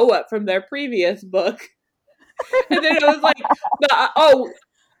major glow up from their previous book. And then it was like,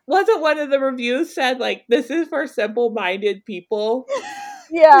 wasn't one of the reviews said, like, this is for simple minded people?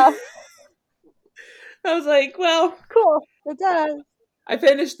 Yeah, I was like, well, cool. It does. I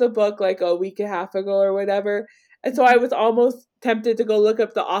finished the book like a week and a half ago or whatever. And so I was almost tempted to go look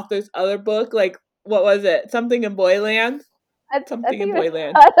up the author's other book. Like, what was it? Something in Boyland? I Something in think it was,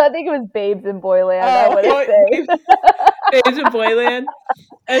 Boyland. I think it was Babes in Boyland. I Oh. want to say. Babes in Boyland.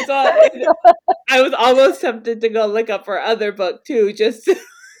 And so I was almost tempted to go look up her other book too, just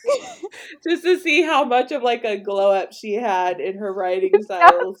to see how much of like a glow up she had in her writing Sounds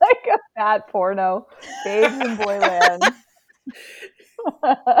styles. like a bad porno. Babes in Boyland.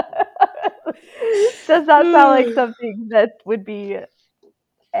 Does not sound like something that would be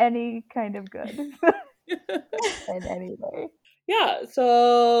any kind of good in any way. Yeah,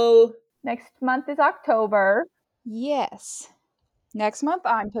 so Next month is October. Yes. Next month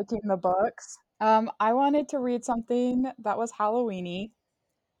I'm picking the books. I wanted to read something that was Halloweeny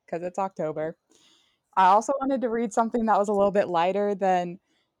because it's October. I also wanted to read something that was a little bit lighter than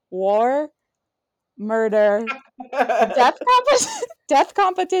war, murder, death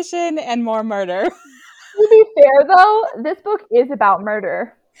competition, and more murder. To be fair, though, this book is about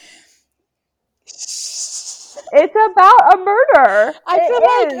murder. It's about a murder. I feel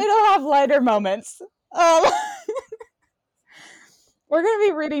like it'll have lighter moments. We're going to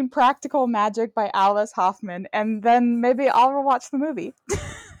be reading Practical Magic by Alice Hoffman, and then maybe I'll watch the movie.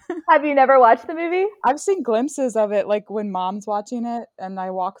 Have you never watched the movie? I've seen glimpses of it, like when Mom's watching it, and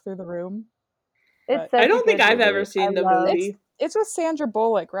I walk through the room. It's I don't think I've ever seen the movie. It's with Sandra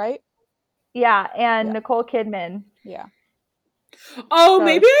Bullock, right? Yeah, and Nicole Kidman. Yeah. Oh, so,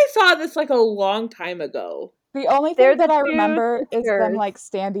 maybe I saw this like a long time ago. The only thing that I remember is them like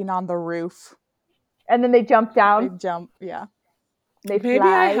standing on the roof. And then they jump down. They jump, yeah. They fly. Maybe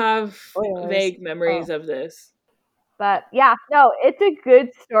I have vague memories of this. But yeah, no, it's a good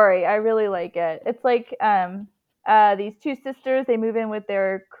story. I really like it. It's like these two sisters, they move in with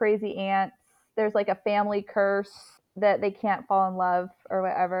their crazy aunts. There's like a family curse that they can't fall in love or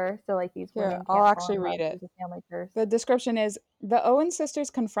whatever. So like these women can't I'll actually read it. There's a family curse. The description is, the Owen sisters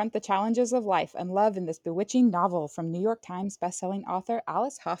confront the challenges of life and love in this bewitching novel from New York Times bestselling author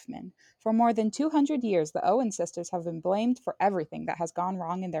Alice Hoffman. For more than 200 years, the Owen sisters have been blamed for everything that has gone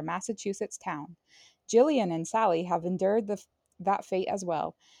wrong in their Massachusetts town. Jillian and Sally have endured that fate as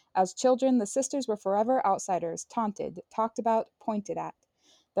well. As children, the sisters were forever outsiders, taunted, talked about, pointed at.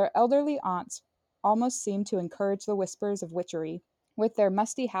 Their elderly aunts almost seemed to encourage the whispers of witchery, with their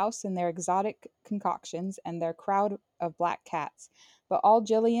musty house and their exotic concoctions and their crowd of black cats. But all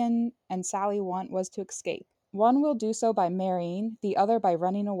Jillian and Sally want was to escape. One will do so by marrying, the other by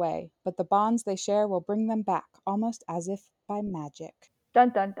running away, but the bonds they share will bring them back, almost as if by magic.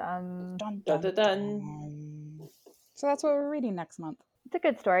 Dun dun dun. Dun dun dun. Dun. So that's what we're reading next month. It's a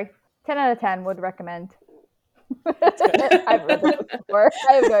good story. 10 out of 10 would recommend. That's good. I've read the book before.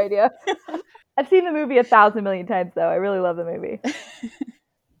 I have no idea. I've seen the movie 1,000 million times, though. I really love the movie.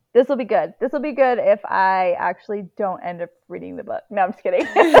 This will be good. This will be good if I actually don't end up reading the book. No, I'm just kidding.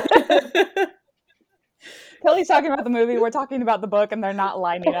 Kelly's talking about the movie. We're talking about the book, and they're not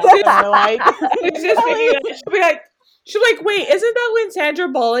lining up. And we're like, she'll be like, wait, isn't that when Sandra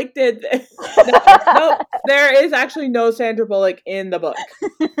Bullock did this? No, there is actually no Sandra Bullock in the book.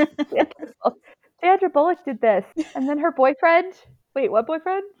 Sandra Bullock did this. And then her boyfriend. Wait, what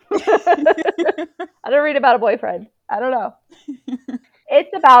boyfriend? I don't read about a boyfriend. I don't know. It's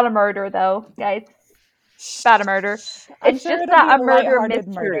about a murder, though, guys. It's about a murder. It's just not a murder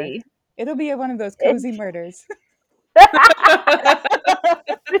mystery. Murder. It'll be one of those cozy murders.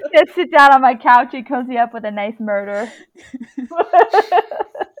 Just sit down on my couch and cozy up with a nice murder.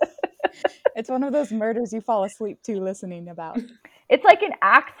 It's one of those murders you fall asleep to listening about. It's like an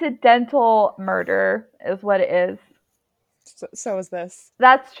accidental murder is what it is. So is this.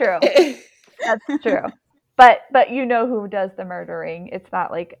 That's true. That's true. But you know who does the murdering. It's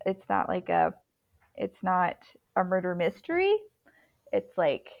not a murder mystery. It's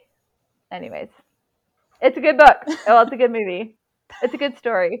like, anyways. It's a good book. Well, it's a good movie. It's a good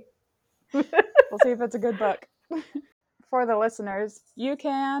story. We'll see if it's a good book. For the listeners, you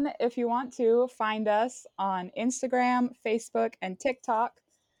can, if you want to, find us on Instagram, Facebook, and TikTok,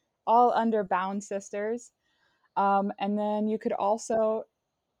 all under Bound Sisters. And then you could also,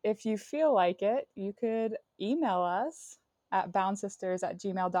 if you feel like it, you could email us at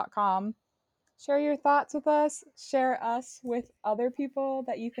boundsisters@gmail.com. Share your thoughts with us. Share us with other people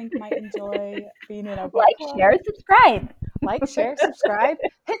that you think might enjoy being in a book club. Share, subscribe. Like, share, subscribe.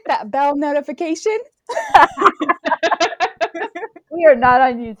 Hit that bell notification. We are not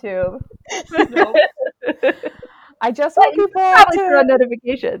on YouTube. Nope. I just want people to throw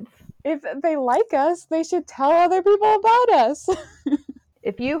notifications. If they like us, they should tell other people about us.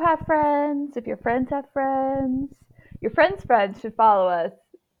 If you have friends, if your friends have friends, your friends' friends should follow us,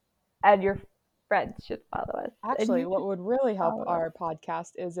 and your friends should follow us. Actually, what would really help our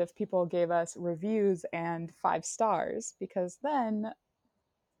podcast is if people gave us reviews and 5 stars, because then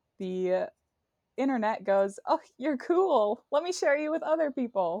the internet goes, oh, you're cool. Let me share you with other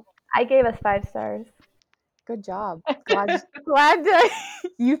people. I gave us 5 stars. Good job. Glad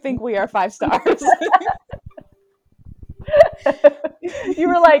you think we are 5 stars. You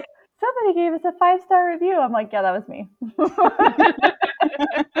were like, somebody gave us a 5-star review. I'm like, yeah, that was me.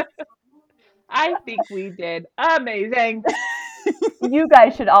 I think we did amazing. You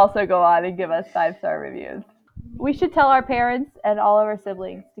guys should also go on and give us 5-star reviews. We should tell our parents and all of our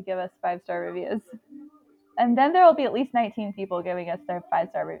siblings to give us 5-star reviews. And then there will be at least 19 people giving us their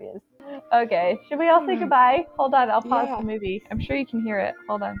 5-star reviews. Okay, should we all say goodbye? Hold on, I'll pause the movie. I'm sure you can hear it.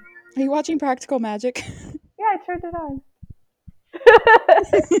 Hold on. Are you watching Practical Magic? Yeah, I turned it on.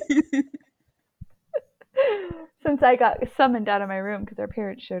 Since I got summoned out of my room because our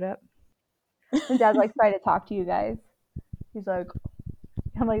parents showed up. And Dad's like trying to talk to you guys. He's like,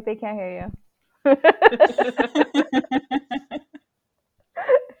 I'm like, they can't hear you.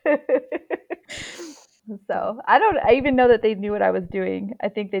 So I even know that they knew what I was doing. I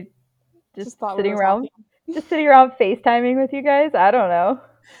think they just thought we sitting were around, talking. just sitting around FaceTiming with you guys. I don't know.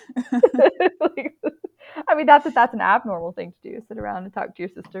 Like, I mean, that's an abnormal thing to do, sit around and talk to your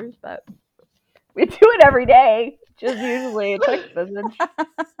sisters, but we do it every day, just usually a text message.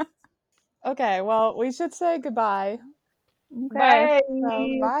 Okay, well, we should say goodbye. Okay.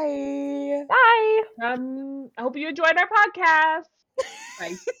 Bye. Bye. Bye. I hope you enjoyed our podcast.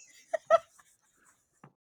 Bye.